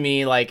presented to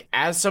me, like,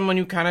 as someone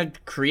who kind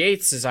of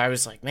creates, is I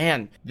was like,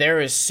 man, there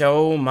is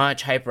so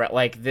much hype.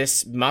 Like,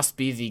 this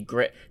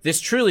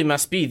truly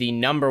must be the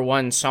number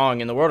one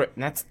song in the world.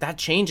 And that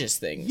changes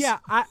things. Yeah,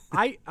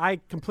 I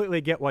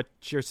completely get what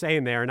you're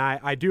saying there. And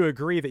I do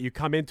agree that you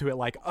come into it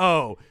like,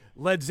 oh,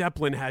 Led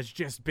Zeppelin has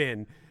just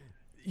been,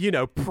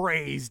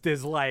 praised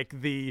as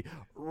like the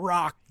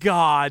rock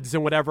gods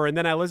and whatever. And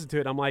then I listen to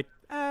it, I'm like,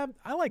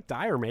 I like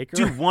Dire Maker.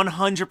 Dude,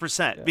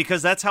 100%.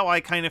 Because that's how I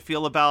kind of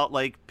feel about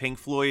like Pink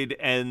Floyd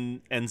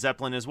and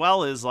Zeppelin as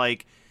well, is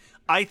like,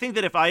 I think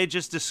that if I had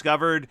just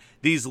discovered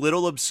these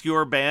little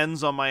obscure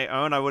bands on my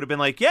own, I would have been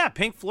like, yeah,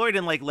 Pink Floyd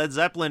and like Led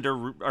Zeppelin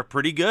are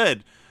pretty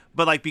good.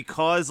 But like,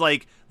 because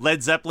like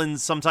Led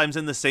Zeppelin's sometimes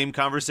in the same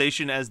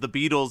conversation as the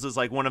Beatles is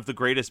like one of the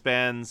greatest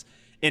bands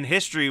in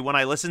history, when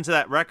I listen to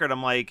that record,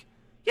 I'm like,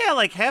 yeah,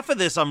 like half of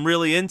this I'm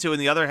really into and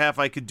the other half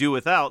I could do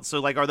without. So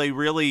like, are they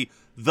really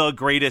the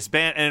greatest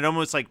band? And it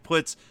almost like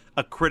puts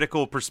a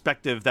critical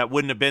perspective that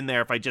wouldn't have been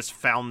there if I just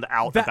found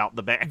out about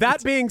the band.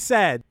 That being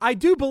said, I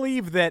do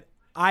believe that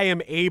I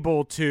am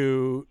able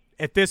to,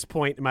 at this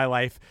point in my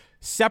life,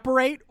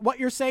 separate what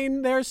you're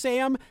saying there,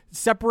 Sam,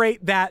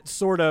 separate that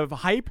sort of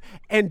hype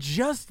and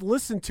just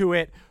listen to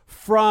it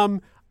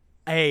from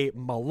a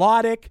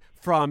melodic,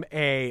 from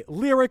a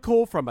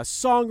lyrical, from a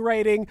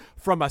songwriting,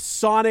 from a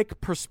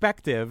sonic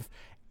perspective,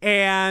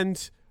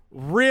 and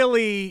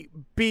really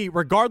be,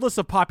 regardless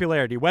of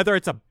popularity, whether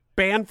it's a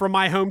band from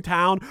my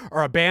hometown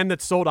or a band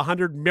that sold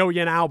 100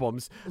 million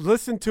albums,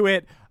 listen to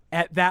it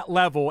at that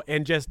level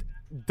and just,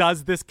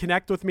 does this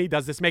connect with me?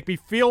 Does this make me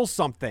feel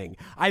something?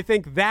 I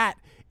think that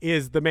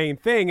is the main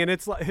thing. And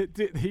it's like,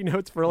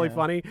 it's really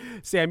funny.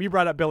 Sam, you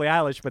brought up Billie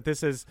Eilish, but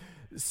this is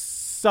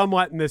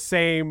somewhat in the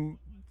same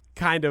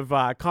kind of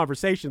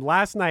conversation.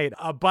 Last night,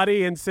 a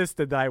buddy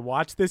insisted that I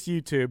watch this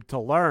YouTube to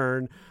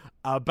learn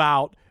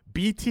about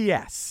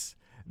BTS,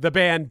 the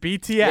band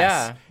BTS.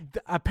 Yeah.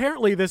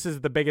 Apparently, this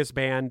is the biggest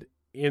band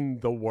in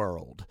the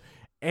world.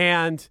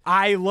 And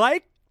I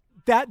like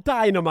that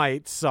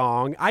Dynamite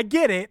song. I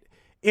get it.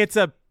 It's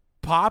a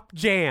pop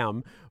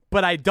jam,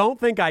 but I don't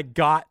think I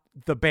got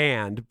the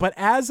band. But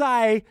as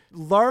I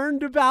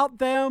learned about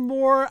them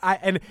more,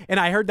 and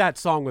I heard that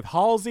song with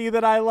Halsey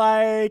that I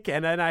like,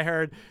 and then I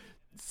heard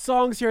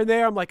songs here and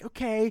there, I'm like,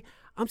 okay,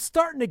 I'm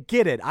starting to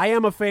get it. I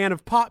am a fan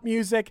of pop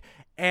music,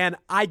 and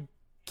I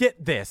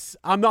get this.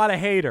 I'm not a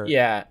hater.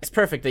 Yeah, it's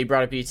perfect that you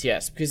brought up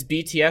BTS, because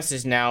BTS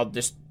is now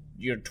this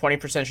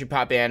 21st century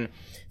pop band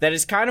that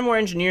is kind of more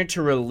engineered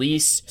to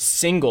release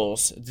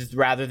singles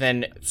rather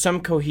than some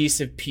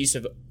cohesive piece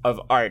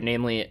of art,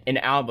 namely an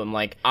album.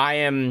 Like, I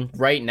am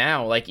right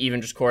now, like,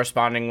 even just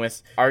corresponding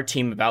with our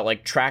team about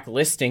like track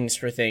listings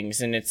for things,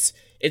 and it's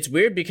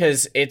weird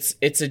because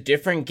it's a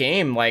different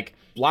game. Like,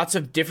 lots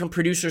of different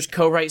producers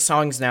co-write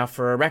songs now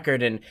for a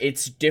record, and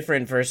it's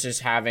different versus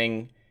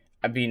having,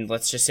 I mean,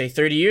 let's just say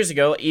 30 years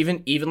ago,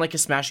 even like a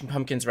Smashing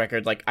Pumpkins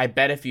record. Like, I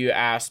bet if you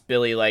asked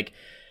Billy, like,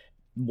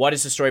 what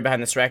is the story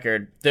behind this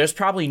record, there's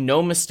probably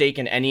no mistake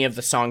in any of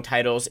the song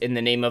titles, in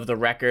the name of the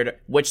record,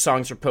 which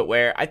songs were put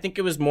where. I think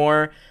it was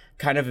more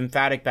kind of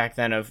emphatic back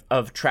then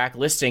of track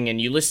listing,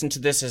 and you listen to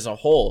this as a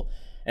whole.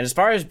 And as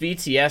far as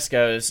BTS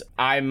goes,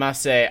 I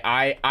must say,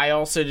 I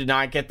also did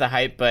not get the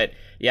hype, but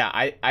yeah,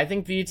 I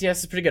think BTS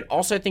is pretty good.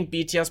 Also, I think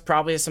BTS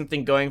probably has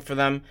something going for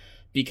them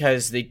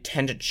because they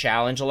tend to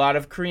challenge a lot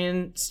of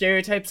Korean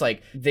stereotypes.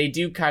 Like, they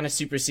do kind of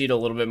supersede a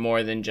little bit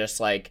more than just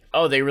like,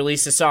 oh, they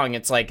released a song.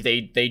 It's like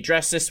they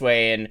dress this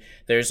way, and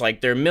there's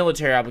like their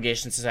military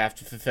obligations they have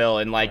to fulfill,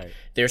 and like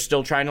they're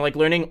still trying to like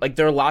learning. Like,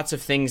 there are lots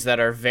of things that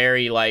are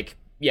very like,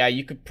 yeah,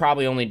 you could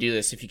probably only do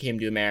this if you came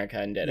to America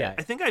and did it.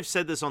 I think I've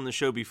said this on the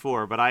show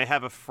before, but I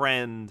have a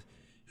friend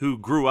who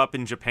grew up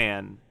in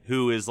Japan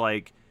who is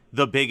like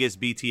the biggest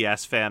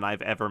BTS fan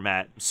I've ever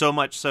met. So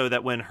much so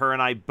that when her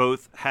and I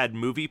both had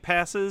movie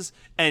passes,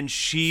 and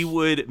she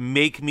would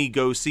make me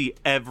go see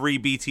every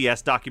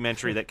BTS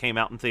documentary that came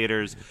out in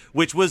theaters,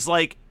 which was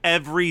like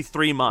every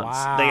 3 months.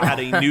 Wow. They had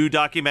a new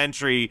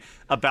documentary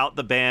about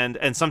the band,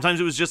 and sometimes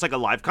it was just like a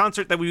live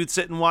concert that we would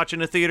sit and watch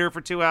in a theater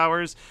for 2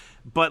 hours.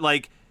 But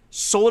like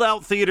sold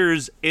out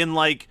theaters in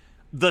like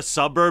the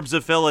suburbs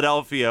of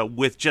Philadelphia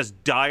with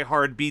just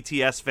diehard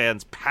BTS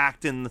fans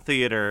packed in the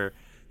theater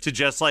to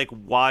just like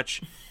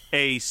watch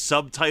a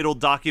subtitled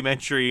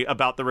documentary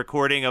about the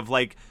recording of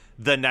like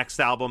the next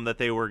album that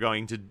they were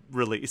going to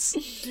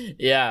release.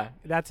 Yeah.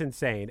 That's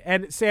insane.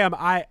 And Sam,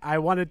 I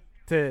wanted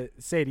to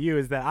say to you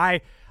is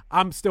that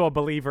I'm still a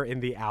believer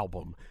in the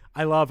album.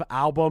 I love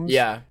albums.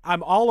 Yeah.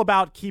 I'm all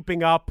about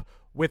keeping up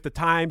with the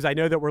times. I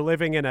know that we're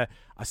living in a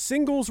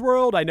singles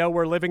world. I know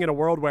we're living in a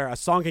world where a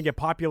song can get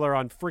popular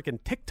on freaking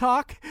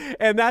TikTok,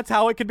 and that's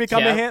how it can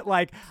become a hit.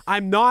 Like,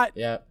 I'm not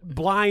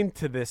blind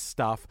to this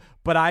stuff,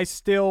 but I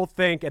still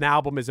think an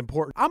album is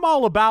important. I'm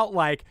all about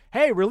like,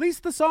 hey, release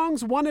the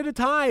songs one at a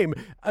time.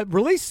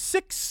 Release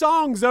 6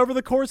 songs over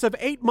the course of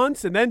 8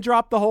 months and then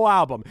drop the whole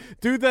album.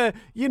 Do the,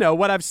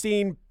 what I've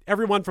seen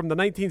everyone from the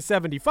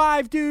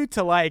 1975 do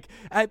to like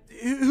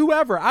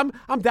whoever.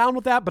 I'm down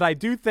with that, but I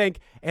do think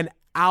an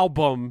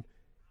album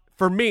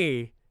for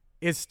me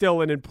is still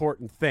an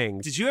important thing.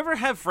 Did you ever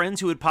have friends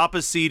who would pop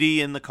a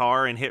CD in the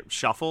car and hit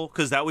shuffle?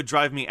 Because that would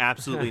drive me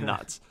absolutely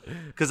nuts.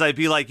 Because I'd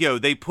be like, yo,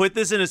 they put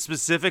this in a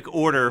specific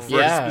order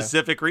for a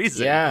specific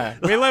reason. Yeah.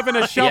 We live in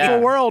a shuffle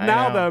world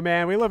now, though,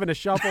 man. We live in a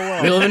shuffle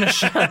world. We live in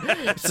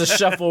it's a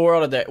shuffle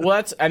world of that.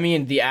 Well,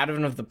 the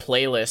advent of the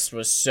playlist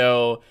was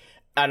so,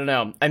 I don't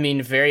know. I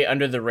mean, very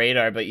under the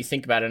radar, but you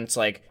think about it and it's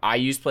like, I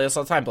use playlists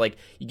all the time, but like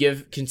you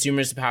give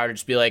consumers the power to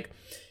just be like,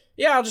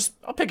 yeah,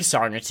 I'll pick a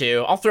song or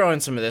two. I'll throw in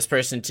some of this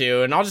person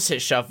too, and I'll just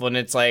hit shuffle. And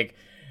it's like,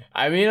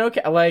 I mean,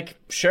 okay, like,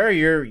 sure,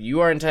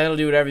 you are entitled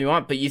to do whatever you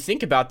want, but you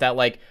think about that,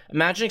 like,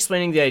 imagine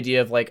explaining the idea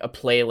of like a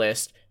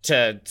playlist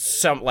to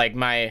some, like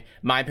my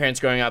parents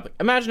growing up.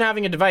 Imagine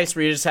having a device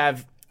where you just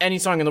have any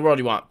song in the world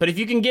you want. But if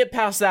you can get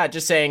past that,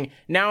 just saying,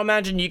 now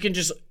imagine you can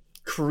just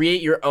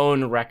create your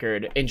own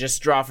record and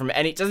just draw from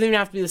any. It doesn't even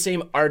have to be the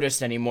same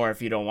artist anymore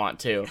if you don't want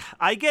to.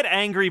 I get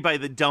angry by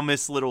the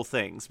dumbest little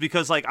things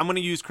because, like, I'm going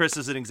to use Chris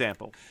as an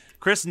example.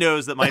 Chris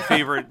knows that my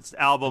favorite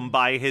album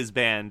by his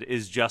band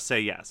is Just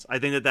Say Yes. I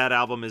think that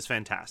album is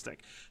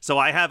fantastic. So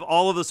I have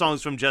all of the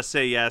songs from Just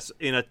Say Yes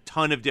in a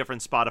ton of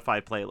different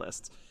Spotify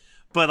playlists.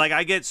 But, like,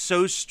 I get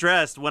so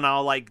stressed when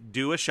I'll, like,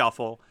 do a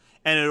shuffle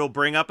and it'll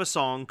bring up a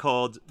song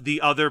called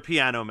The Other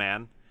Piano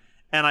Man.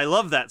 And I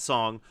love that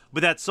song,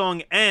 but that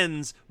song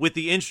ends with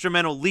the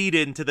instrumental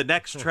lead-in to the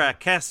next track,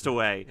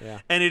 Castaway. Yeah.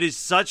 And it is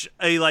such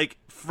a, like,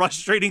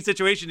 frustrating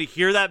situation to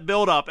hear that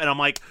build up, and I'm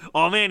like,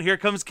 oh man, here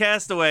comes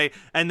Castaway.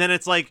 And then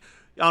it's like,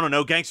 I don't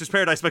know, Gangsta's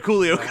Paradise by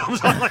Coolio comes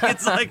on. Like,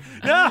 it's like,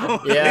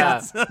 no.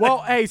 Yeah.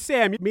 Well, hey,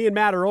 Sam, me and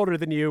Matt are older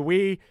than you.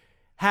 We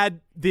had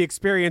the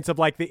experience of,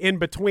 like, the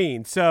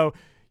in-between. So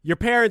your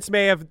parents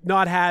may have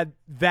not had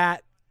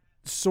that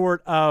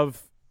sort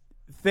of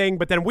thing,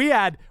 but then we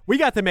got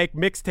to make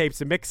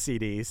mixtapes and mix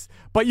CDs,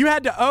 but you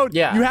had to to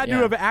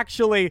have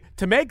actually,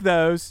 to make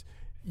those,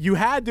 you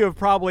had to have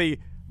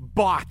probably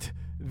bought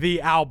the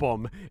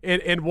album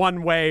in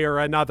one way or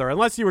another,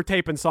 unless you were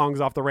taping songs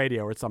off the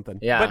radio or something.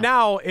 Yeah. But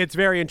now it's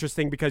very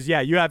interesting because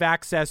you have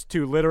access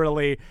to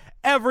literally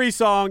every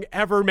song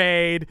ever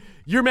made.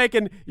 You're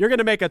going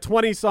to make a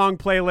 20-song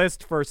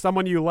playlist for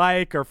someone you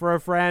like or for a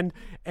friend,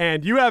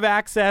 and you have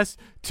access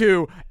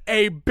to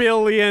 1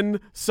 billion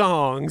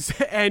songs,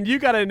 and you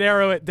got to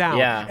narrow it down.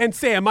 Yeah. And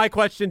Sam, my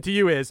question to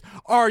you is,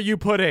 are you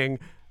putting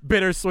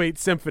Bittersweet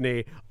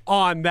Symphony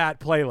on that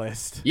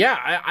playlist?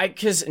 Yeah,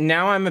 because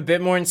now I'm a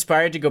bit more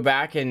inspired to go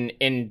back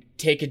and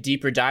take a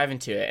deeper dive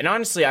into it. And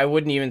honestly, I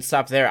wouldn't even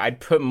stop there.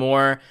 I'd put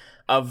more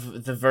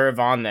of the Verve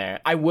on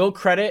there. I will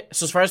credit,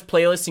 so as far as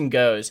playlisting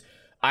goes,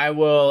 I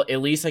will,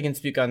 at least I can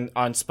speak on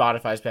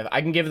Spotify's behalf.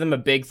 I can give them a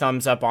big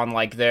thumbs up on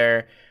like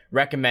their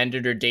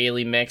recommended or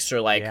daily mix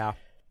or like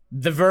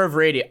the Verve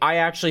radio. I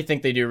actually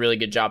think they do a really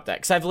good job at that.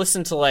 Because I've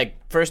listened to like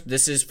first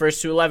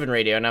to 11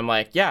 radio, and I'm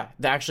like, yeah,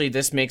 actually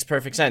this makes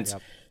perfect sense.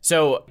 Yep.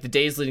 So the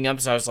days leading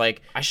up, so I was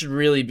like, I should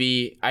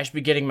be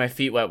getting my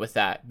feet wet with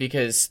that,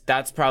 because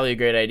that's probably a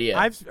great idea.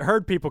 I've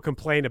heard people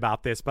complain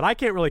about this, but I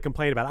can't really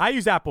complain about it. I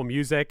use Apple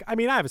Music. I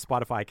mean, I have a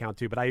Spotify account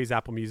too, but I use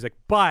Apple Music.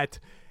 But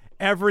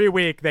every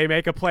week they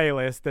make a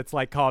playlist that's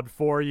like called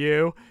For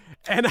You,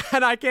 and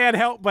I can't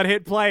help but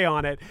hit play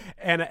on it.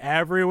 And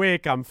every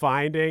week I'm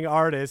finding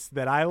artists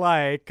that I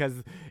like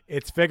because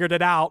it's figured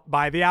it out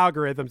by the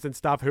algorithms and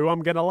stuff who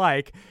I'm going to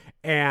like.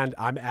 and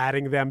I'm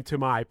adding them to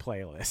my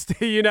playlist.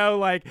 You know,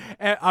 like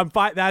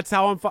that's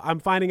how I'm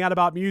finding out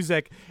about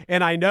music,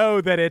 and I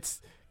know that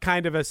it's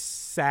kind of a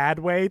sad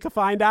way to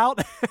find out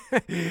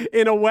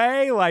in a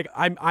way. Like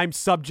I'm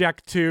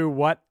subject to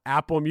what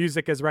Apple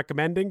Music is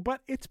recommending, but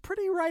it's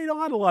pretty right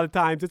on a lot of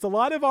times. It's a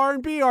lot of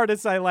R&B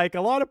artists I like,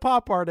 a lot of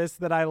pop artists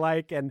that I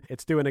like, and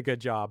it's doing a good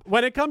job.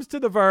 When it comes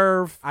to the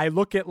Verve, I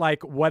look at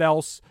like what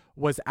else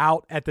was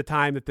out at the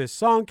time that this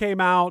song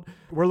came out.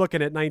 We're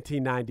looking at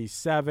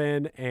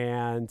 1997,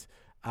 and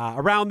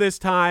around this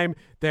time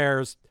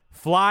there's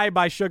Fly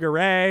by Sugar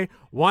Ray,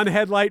 One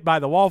Headlight by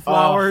the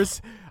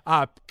Wallflowers,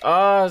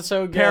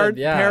 so good.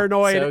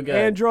 Paranoid so good.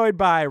 Android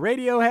by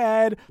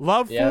Radiohead,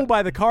 Love Fool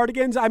by the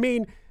Cardigans. I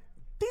mean,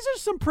 these are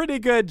some pretty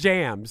good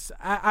jams.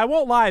 I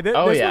won't lie. This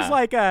was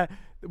like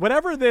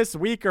whatever this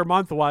week or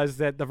month was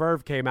that the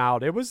Verve came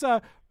out, it was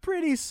a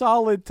pretty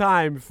solid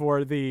time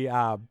for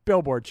the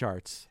Billboard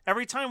charts.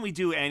 Every time we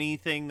do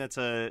anything that's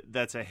a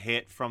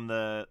hit from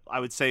the, I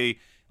would say,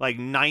 like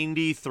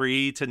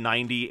 93 to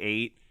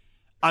 98,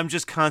 I'm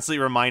just constantly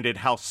reminded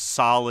how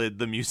solid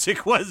the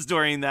music was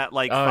during that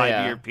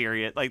 5-year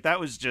period. Like, that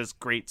was just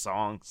great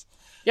songs.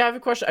 Yeah, I have a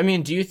question. I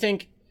mean, do you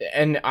think,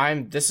 and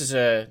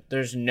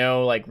there's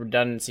no like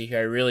redundancy here,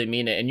 I really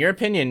mean it. In your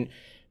opinion,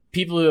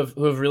 people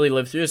who have really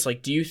lived through this,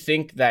 like, do you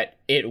think that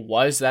it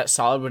was that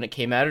solid when it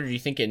came out, or do you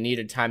think it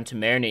needed time to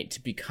marinate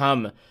to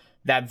become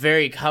that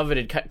very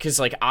coveted? Because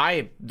like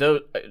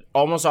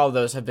almost all of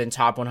those have been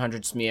top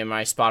 100s to me in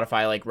my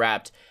Spotify like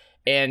Wrapped.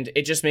 And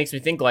it just makes me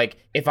think, like,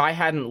 if I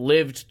hadn't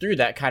lived through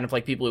that, kind of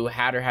like people who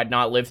had or had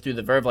not lived through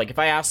the Verve, like if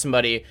I asked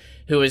somebody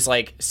who was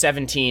like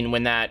 17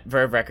 when that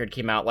Verve record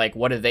came out, like,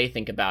 what do they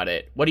think about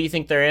it? What do you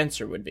think their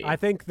answer would be? I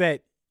think that,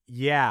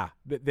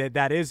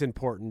 that is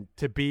important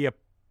to be a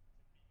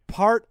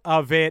part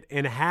of it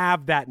and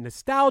have that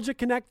nostalgia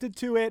connected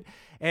to it.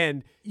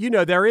 And, you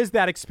know, there is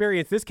that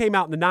experience. This came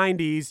out in the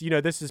 90s. You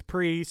know, this is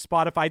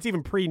pre-Spotify. It's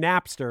even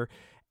pre-Napster.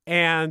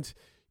 And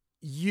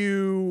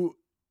you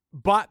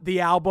bought the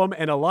album,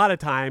 and a lot of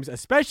times,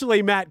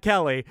 especially Matt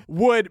Kelly,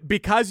 would,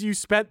 because you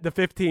spent the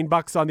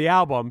 $15 on the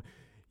album,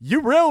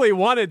 you really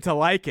wanted to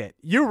like it.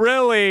 You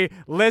really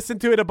listened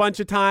to it a bunch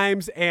of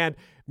times, and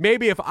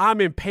maybe if I'm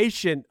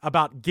impatient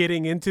about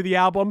getting into the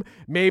album,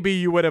 maybe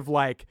you would have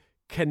like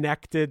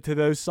connected to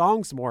those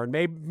songs more, and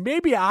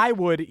maybe I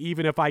would,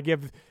 even if I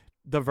give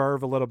the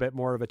Verve a little bit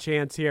more of a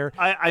chance here.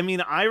 I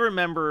mean, I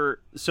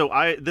remember,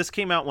 this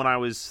came out when I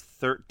was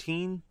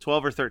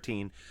 12 or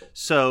 13.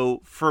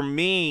 So for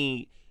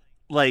me,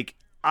 like,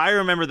 I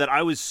remember that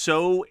I was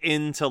so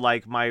into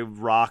like my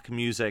rock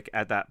music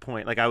at that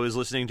point. Like, I was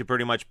listening to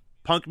pretty much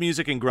punk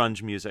music and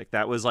grunge music.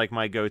 That was like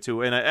my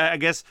go-to. And I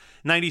guess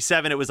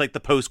 97, it was like the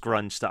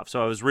post-grunge stuff.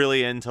 So I was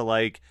really into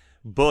like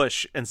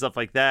Bush and stuff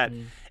like that.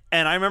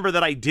 And I remember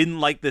that I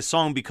didn't like this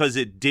song because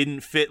it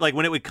didn't fit. Like,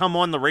 when it would come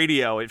on the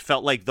radio, it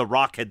felt like the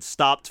rock had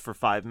stopped for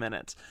 5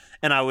 minutes,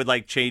 and I would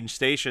like change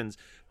stations.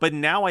 But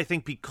now I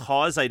think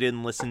because I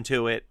didn't listen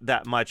to it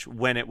that much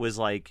when it was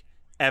like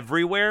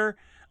everywhere,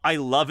 I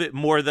love it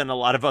more than a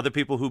lot of other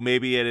people who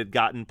maybe it had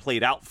gotten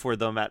played out for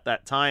them at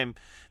that time.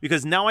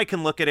 Because now I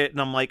can look at it and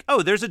I'm like,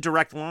 oh, there's a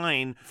direct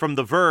line from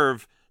the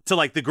Verve to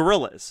like the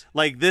Gorillaz.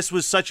 Like, this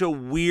was such a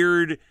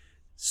weird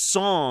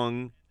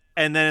song.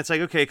 And then it's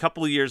like, okay, a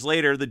couple of years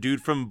later, the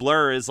dude from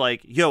Blur is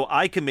like, yo,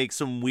 I can make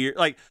some weird,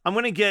 like, I'm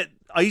going to get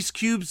Ice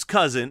Cube's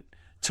cousin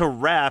to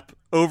rap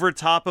over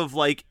top of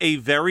like a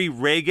very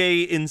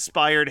reggae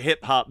inspired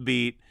hip hop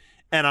beat.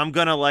 And I'm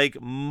going to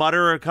like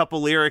mutter a couple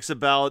lyrics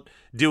about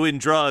doing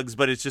drugs,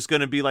 but it's just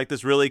going to be like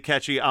this really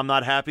catchy, I'm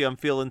not happy, I'm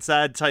feeling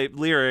sad type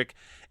lyric.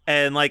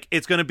 And like,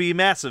 it's going to be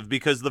massive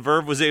because the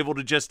Verve was able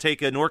to just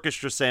take an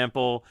orchestra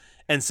sample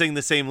and sing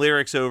the same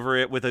lyrics over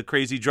it with a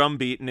crazy drum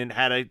beat, and it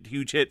had a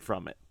huge hit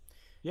from it.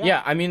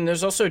 Yeah, I mean,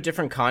 there's also a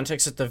different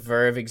context that the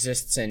Verve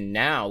exists in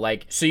now.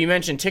 Like, so you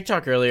mentioned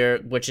TikTok earlier,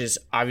 which is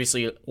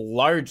obviously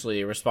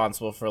largely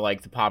responsible for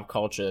like the pop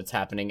culture that's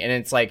happening. And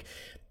it's like,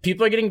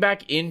 people are getting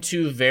back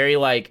into very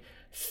like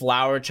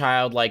Flower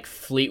Child, like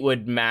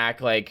Fleetwood Mac,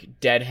 like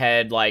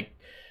Deadhead, like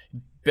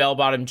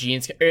bell-bottom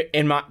jeans.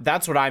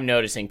 That's what I'm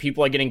noticing.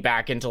 People are getting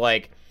back into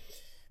like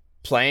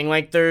playing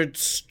like their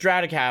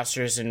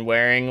Stratocasters and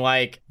wearing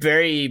like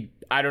very,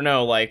 I don't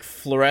know, like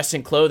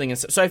fluorescent clothing and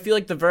stuff. So I feel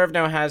like the Verve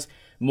now has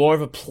more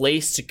of a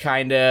place to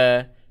kind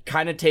of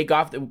take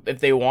off if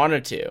they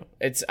wanted to.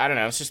 I don't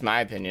know, it's just my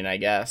opinion, I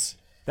guess.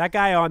 That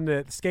guy on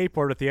the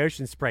skateboard with the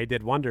ocean spray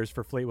did wonders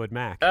for Fleetwood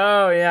Mac.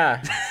 Oh,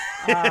 yeah.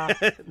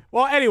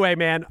 Well, anyway,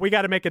 man, we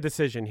got to make a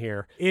decision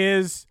here.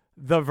 Is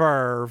the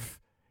Verve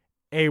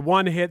a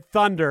one-hit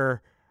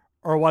thunder,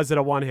 or was it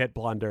a one-hit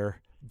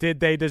blunder? Did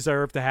they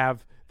deserve to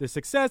have the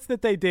success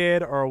that they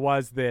did, or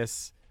was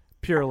this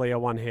purely a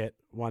one-hit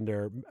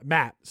wonder?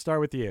 Matt, start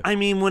with you. I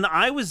mean, when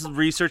I was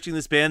researching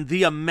this band,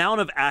 the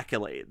amount of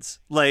accolades,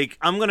 like,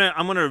 I'm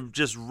gonna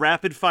just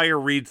rapid fire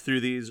read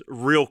through these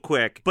real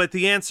quick, but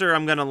the answer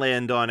I'm gonna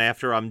land on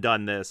after I'm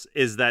done this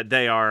is that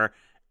they are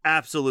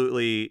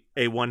absolutely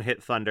a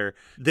one-hit thunder.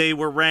 They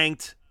were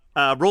ranked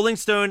Rolling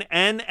Stone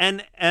and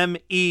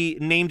NME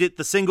named it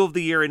the single of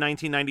the year in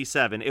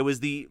 1997. It was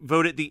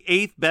voted the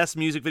 8th best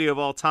music video of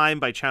all time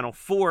by Channel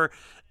 4.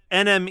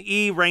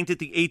 NME ranked it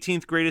the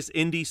 18th greatest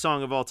indie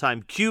song of all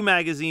time. Q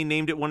Magazine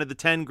named it one of the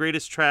 10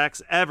 greatest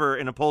tracks ever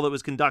in a poll that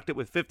was conducted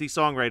with 50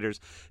 songwriters.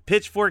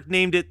 Pitchfork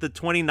named it the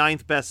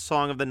 29th best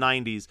song of the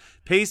 90s.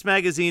 Pace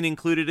Magazine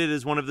included it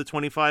as one of the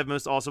 25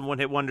 most awesome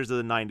one-hit wonders of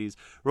the 90s.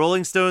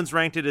 Rolling Stones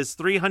ranked it as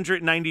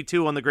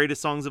 392 on the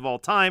greatest songs of all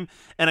time,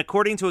 and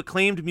according to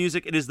Acclaimed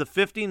Music, it is the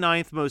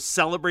 59th most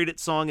celebrated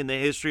song in the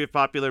history of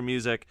popular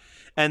music.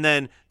 And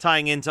then,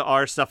 tying into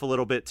our stuff a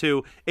little bit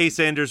too, A.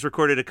 Sanders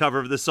recorded a cover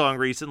of the song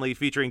recently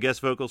featuring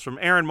guest vocals from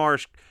Aaron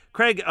Marsh,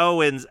 Craig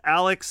Owens,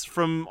 Alex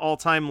from All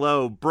Time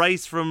Low,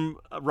 Bryce from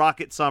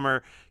Rocket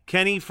Summer,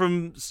 Kenny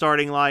from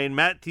Starting Line,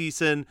 Matt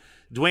Thiessen,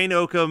 Dwayne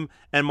Oakham,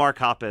 and Mark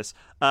Hoppus.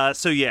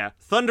 So yeah,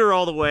 Thunder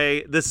all the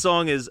way. This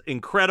song is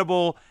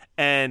incredible,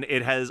 and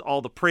it has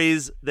all the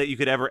praise that you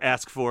could ever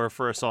ask for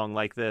a song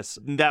like this.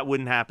 That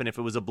wouldn't happen if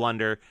it was a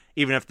blunder,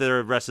 even if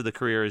the rest of the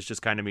career is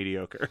just kind of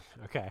mediocre.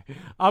 Okay.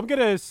 I'm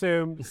gonna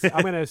assume,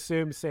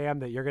 Sam,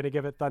 that you're gonna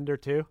give it Thunder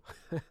too.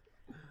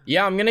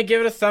 Yeah, I'm gonna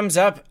give it a thumbs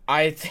up.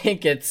 I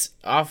think it's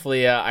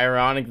awfully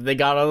ironic that they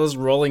got all those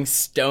Rolling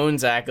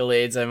Stones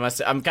accolades.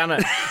 I'm kind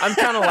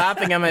of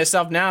laughing at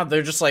myself now.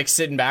 They're just like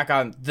sitting back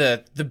on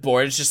the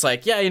board. It's just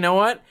like, yeah, you know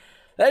what?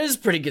 That is a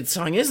pretty good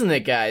song, isn't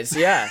it, guys?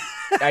 Yeah,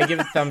 I give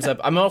it a thumbs up.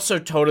 I'm also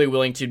totally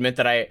willing to admit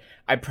that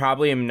I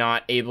probably am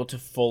not able to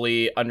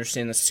fully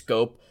understand the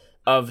scope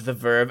of the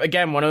Verve.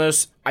 Again, one of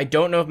those, I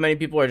don't know if many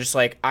people are just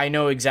like, I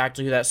know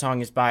exactly who that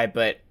song is by,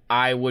 but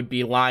I would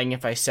be lying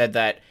if I said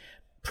that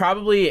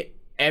probably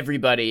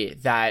everybody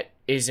that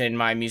is in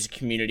my music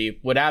community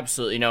would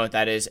absolutely know what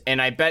that is.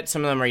 And I bet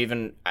some of them are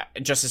even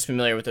just as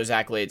familiar with those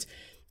accolades.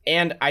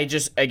 And I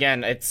just,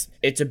 again, it's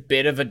a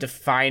bit of a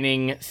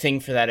defining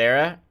thing for that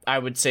era. I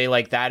would say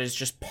like that is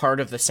just part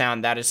of the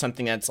sound. That is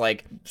something that's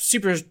like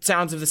super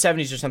sounds of the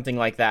 70s or something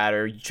like that.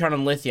 Or Tron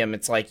on Lithium,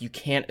 it's like you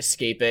can't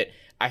escape it.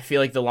 I feel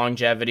like the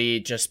longevity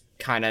just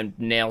kind of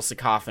nails the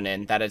coffin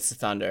in that it's the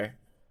Thunder.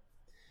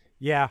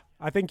 Yeah,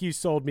 I think you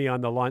sold me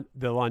on the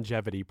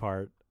longevity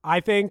part.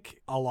 I think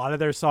a lot of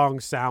their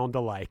songs sound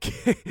alike.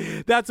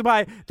 That's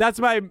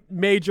my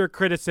major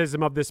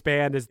criticism of this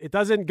band is it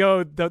doesn't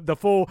go the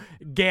full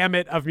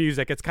gamut of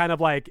music. It's kind of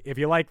like if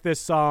you like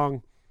this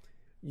song,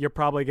 you're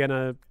probably going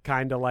to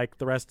kind of like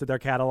the rest of their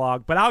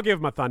catalog. But I'll give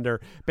them a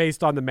Thunder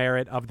based on the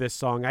merit of this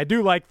song. I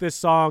do like this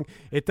song.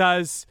 It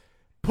does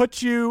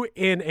put you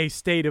in a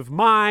state of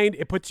mind.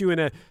 It puts you in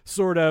a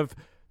sort of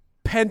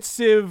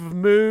pensive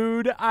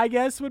mood, I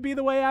guess would be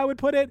the way I would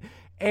put it.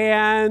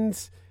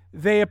 And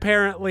they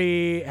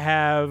apparently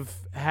have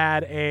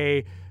had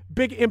a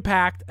big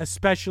impact,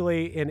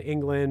 especially in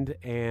England.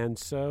 And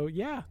so,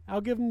 yeah,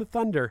 I'll give them the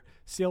Thunder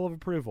seal of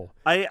approval.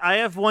 I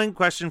have one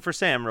question for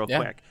Sam real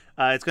quick.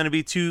 It's going to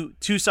be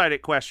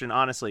two-sided question,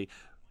 honestly.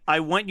 I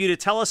want you to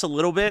tell us a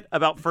little bit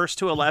about First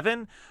to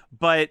 11,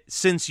 but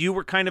since you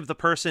were kind of the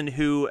person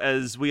who,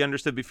 as we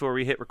understood before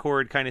we hit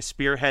record, kind of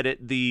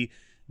spearheaded the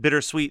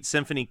Bittersweet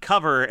Symphony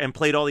cover and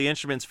played all the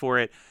instruments for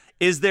it,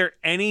 is there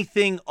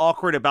anything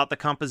awkward about the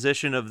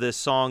composition of this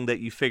song that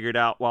you figured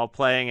out while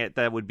playing it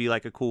that would be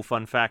like a cool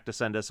fun fact to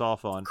send us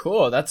off on?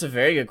 Cool, that's a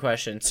very good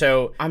question.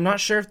 So I'm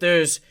not sure if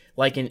there's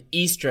like an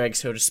Easter egg,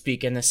 so to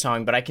speak, in this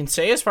song, but I can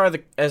say as far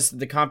as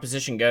the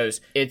composition goes,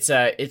 it's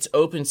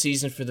open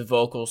season for the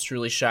vocals to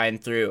really shine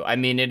through. I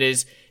mean, it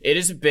is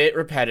a bit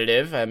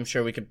repetitive. I'm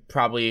sure we could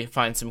probably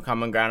find some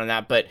common ground on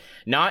that, but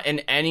not in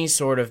any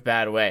sort of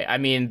bad way. I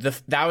mean,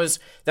 that was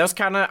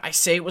kind of, I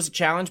say it was a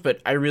challenge,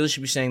 but I really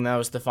should be saying that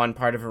was the fun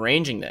part of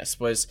arranging this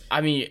was,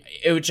 I mean,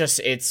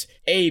 it's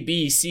A,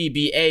 B, C,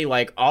 B, A,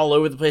 like all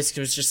over the place.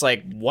 It was just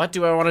like, what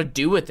do I want to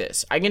do with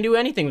this? I can do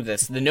anything with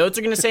this. The notes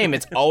are going to same.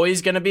 It's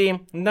always going to be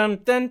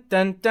dun, dun,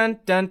 dun, dun,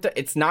 dun, dun.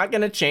 It's not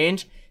going to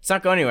change. It's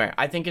not going anywhere.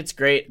 I think it's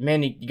great.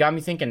 Man, you got me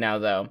thinking now,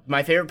 though.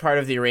 My favorite part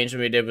of the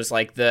arrangement we did was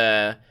like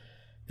the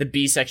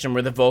B section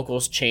where the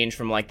vocals change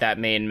from like that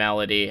main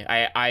melody.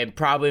 I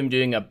probably am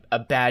doing a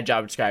bad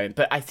job describing,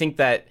 but I think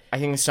the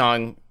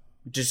song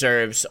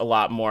deserves a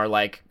lot more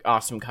like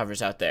awesome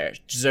covers out there.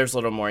 Deserves a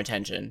little more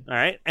attention. All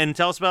right, and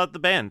tell us about the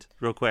band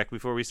real quick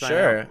before we sign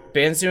Sure. out.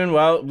 Band's doing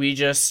well. We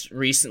just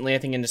recently, I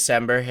think in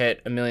December, hit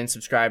 1 million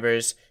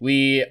subscribers.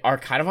 We are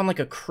kind of on like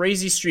a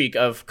crazy streak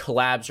of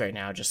collabs right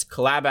now, just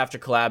collab after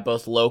collab,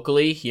 both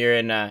locally here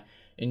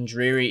in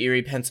dreary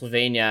Erie,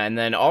 Pennsylvania, and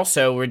then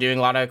also we're doing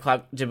a lot of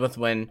collab. Did with a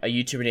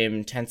YouTuber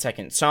named 10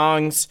 Second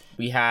Songs.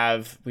 We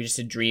just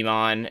did Dream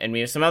On, and we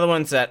have some other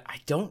ones that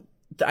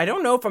I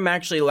don't know if I'm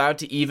actually allowed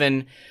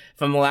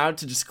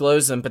to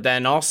disclose them, but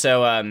then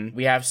also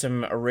we have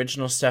some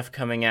original stuff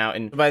coming out,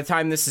 and by the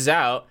time this is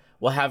out,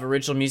 we'll have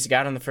original music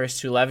out on the First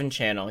to 11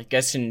 channel. You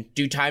guys can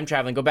do time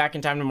traveling, go back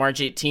in time to March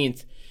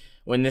 18th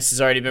when this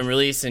has already been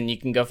released, and you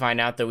can go find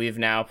out that we've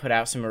now put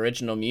out some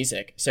original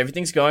music. So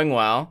everything's going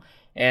well,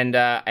 and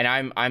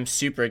I'm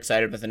super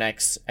excited about the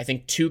next, I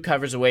think 2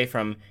 covers away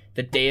from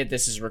the day that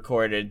this is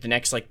recorded. The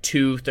next like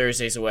 2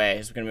 Thursdays away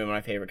is going to be one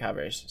of my favorite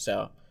covers.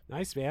 So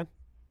nice, man.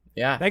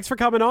 Yeah. Thanks for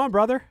coming on,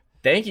 brother.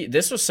 Thank you.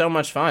 This was so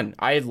much fun.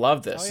 I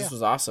love this. This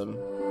was awesome.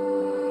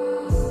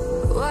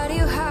 Why do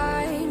you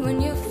hide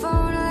when your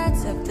phone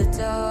lights up the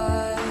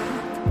dark?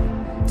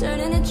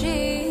 Turning a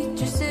cheek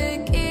just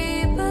to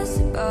keep us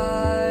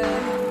apart.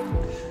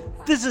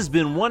 This has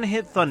been One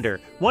Hit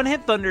Thunder. One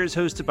Hit Thunder is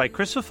hosted by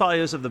Chris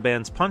Fafalios of the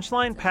bands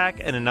Punchline, Pack,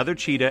 and Another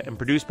Cheetah, and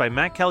produced by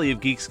Matt Kelly of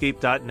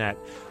Geekscape.net.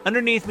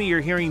 Underneath me, you're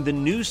hearing the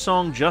new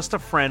song Just a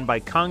Friend by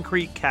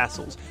Concrete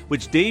Castles,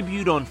 which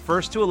debuted on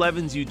First to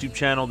 11's YouTube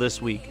channel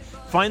this week.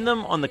 Find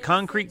them on the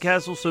Concrete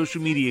Castle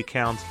social media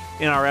accounts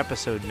in our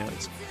episode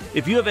notes.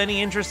 If you have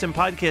any interest in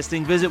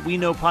podcasting, visit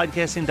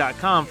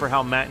WeKnowPodcasting.com for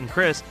how Matt and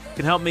Chris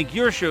can help make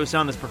your show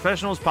sound as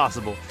professional as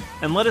possible.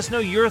 And let us know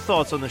your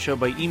thoughts on the show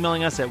by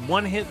emailing us at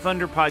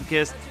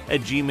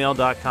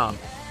onehitthunderpodcast@gmail.com.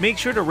 Make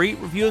sure to rate,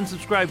 review, and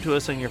subscribe to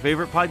us on your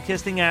favorite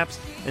podcasting apps,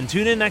 and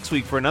tune in next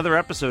week for another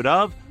episode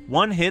of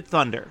One Hit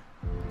Thunder.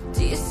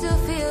 Do you still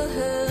feel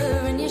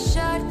her in your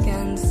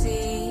shotgun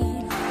seat?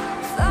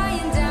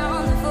 Flying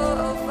down the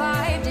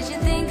 405, did you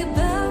think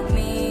about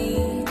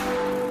me?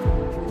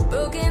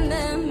 Broken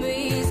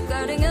memories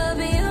clouding up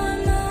your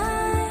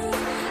mind.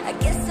 I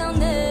guess I'll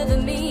never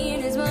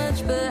mean as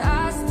much, but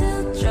I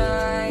still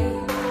try.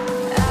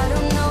 I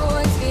don't know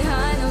what's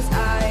behind those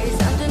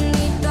eyes,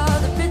 underneath all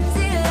the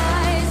pretty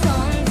lies,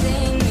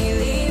 haunting me,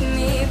 leave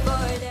me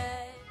for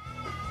dead.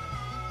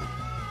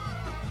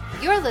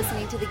 You're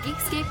listening to the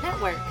Geekscape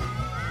Network.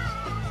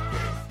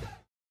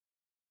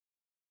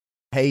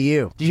 Hey,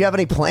 you. Do you have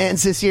any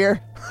plans this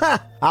year?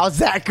 How's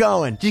that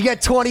going? Did you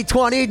get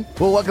 2020'd?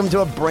 Well, welcome to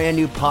a brand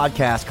new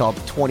podcast called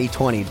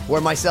 2020'd, where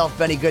myself,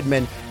 Benny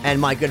Goodman,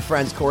 and my good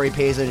friends Corey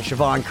Payson and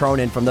Siobhan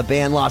Cronin from the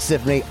band Lost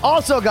Symphony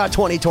also got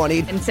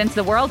 2020'd. And since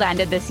the world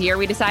ended this year,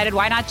 we decided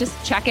why not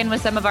just check in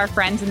with some of our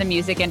friends in the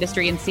music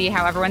industry and see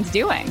how everyone's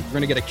doing. We're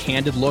going to get a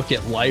candid look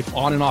at life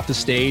on and off the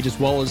stage, as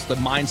well as the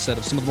mindset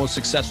of some of the most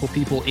successful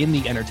people in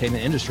the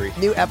entertainment industry.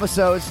 New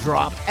episodes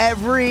drop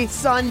every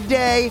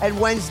Sunday and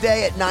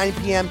Wednesday at 9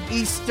 p.m.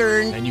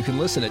 Eastern. And you can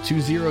listen at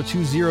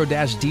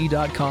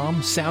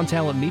 2020-d.com,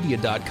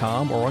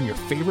 soundtalentmedia.com, or on your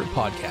favorite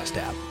podcast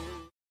app.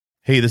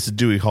 Hey, this is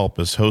Dewey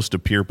Halpus, host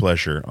of Peer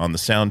Pleasure on the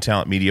Sound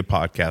Talent Media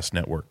Podcast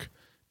Network.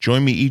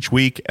 Join me each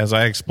week as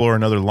I explore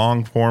another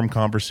long-form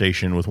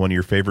conversation with one of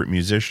your favorite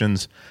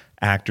musicians,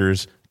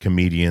 actors,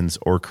 comedians,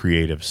 or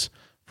creatives.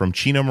 From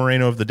Chino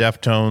Moreno of the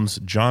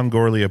Deftones, John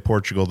Gorley of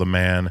Portugal the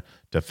Man,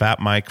 to Fat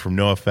Mike from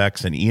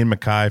NoFX and Ian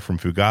Mackay from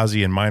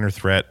Fugazi and Minor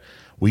Threat,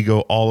 we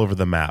go all over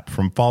the map.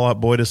 From Fall Out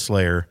Boy to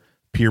Slayer,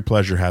 Peer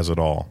Pleasure has it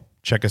all.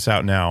 Check us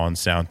out now on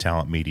Sound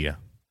Talent Media.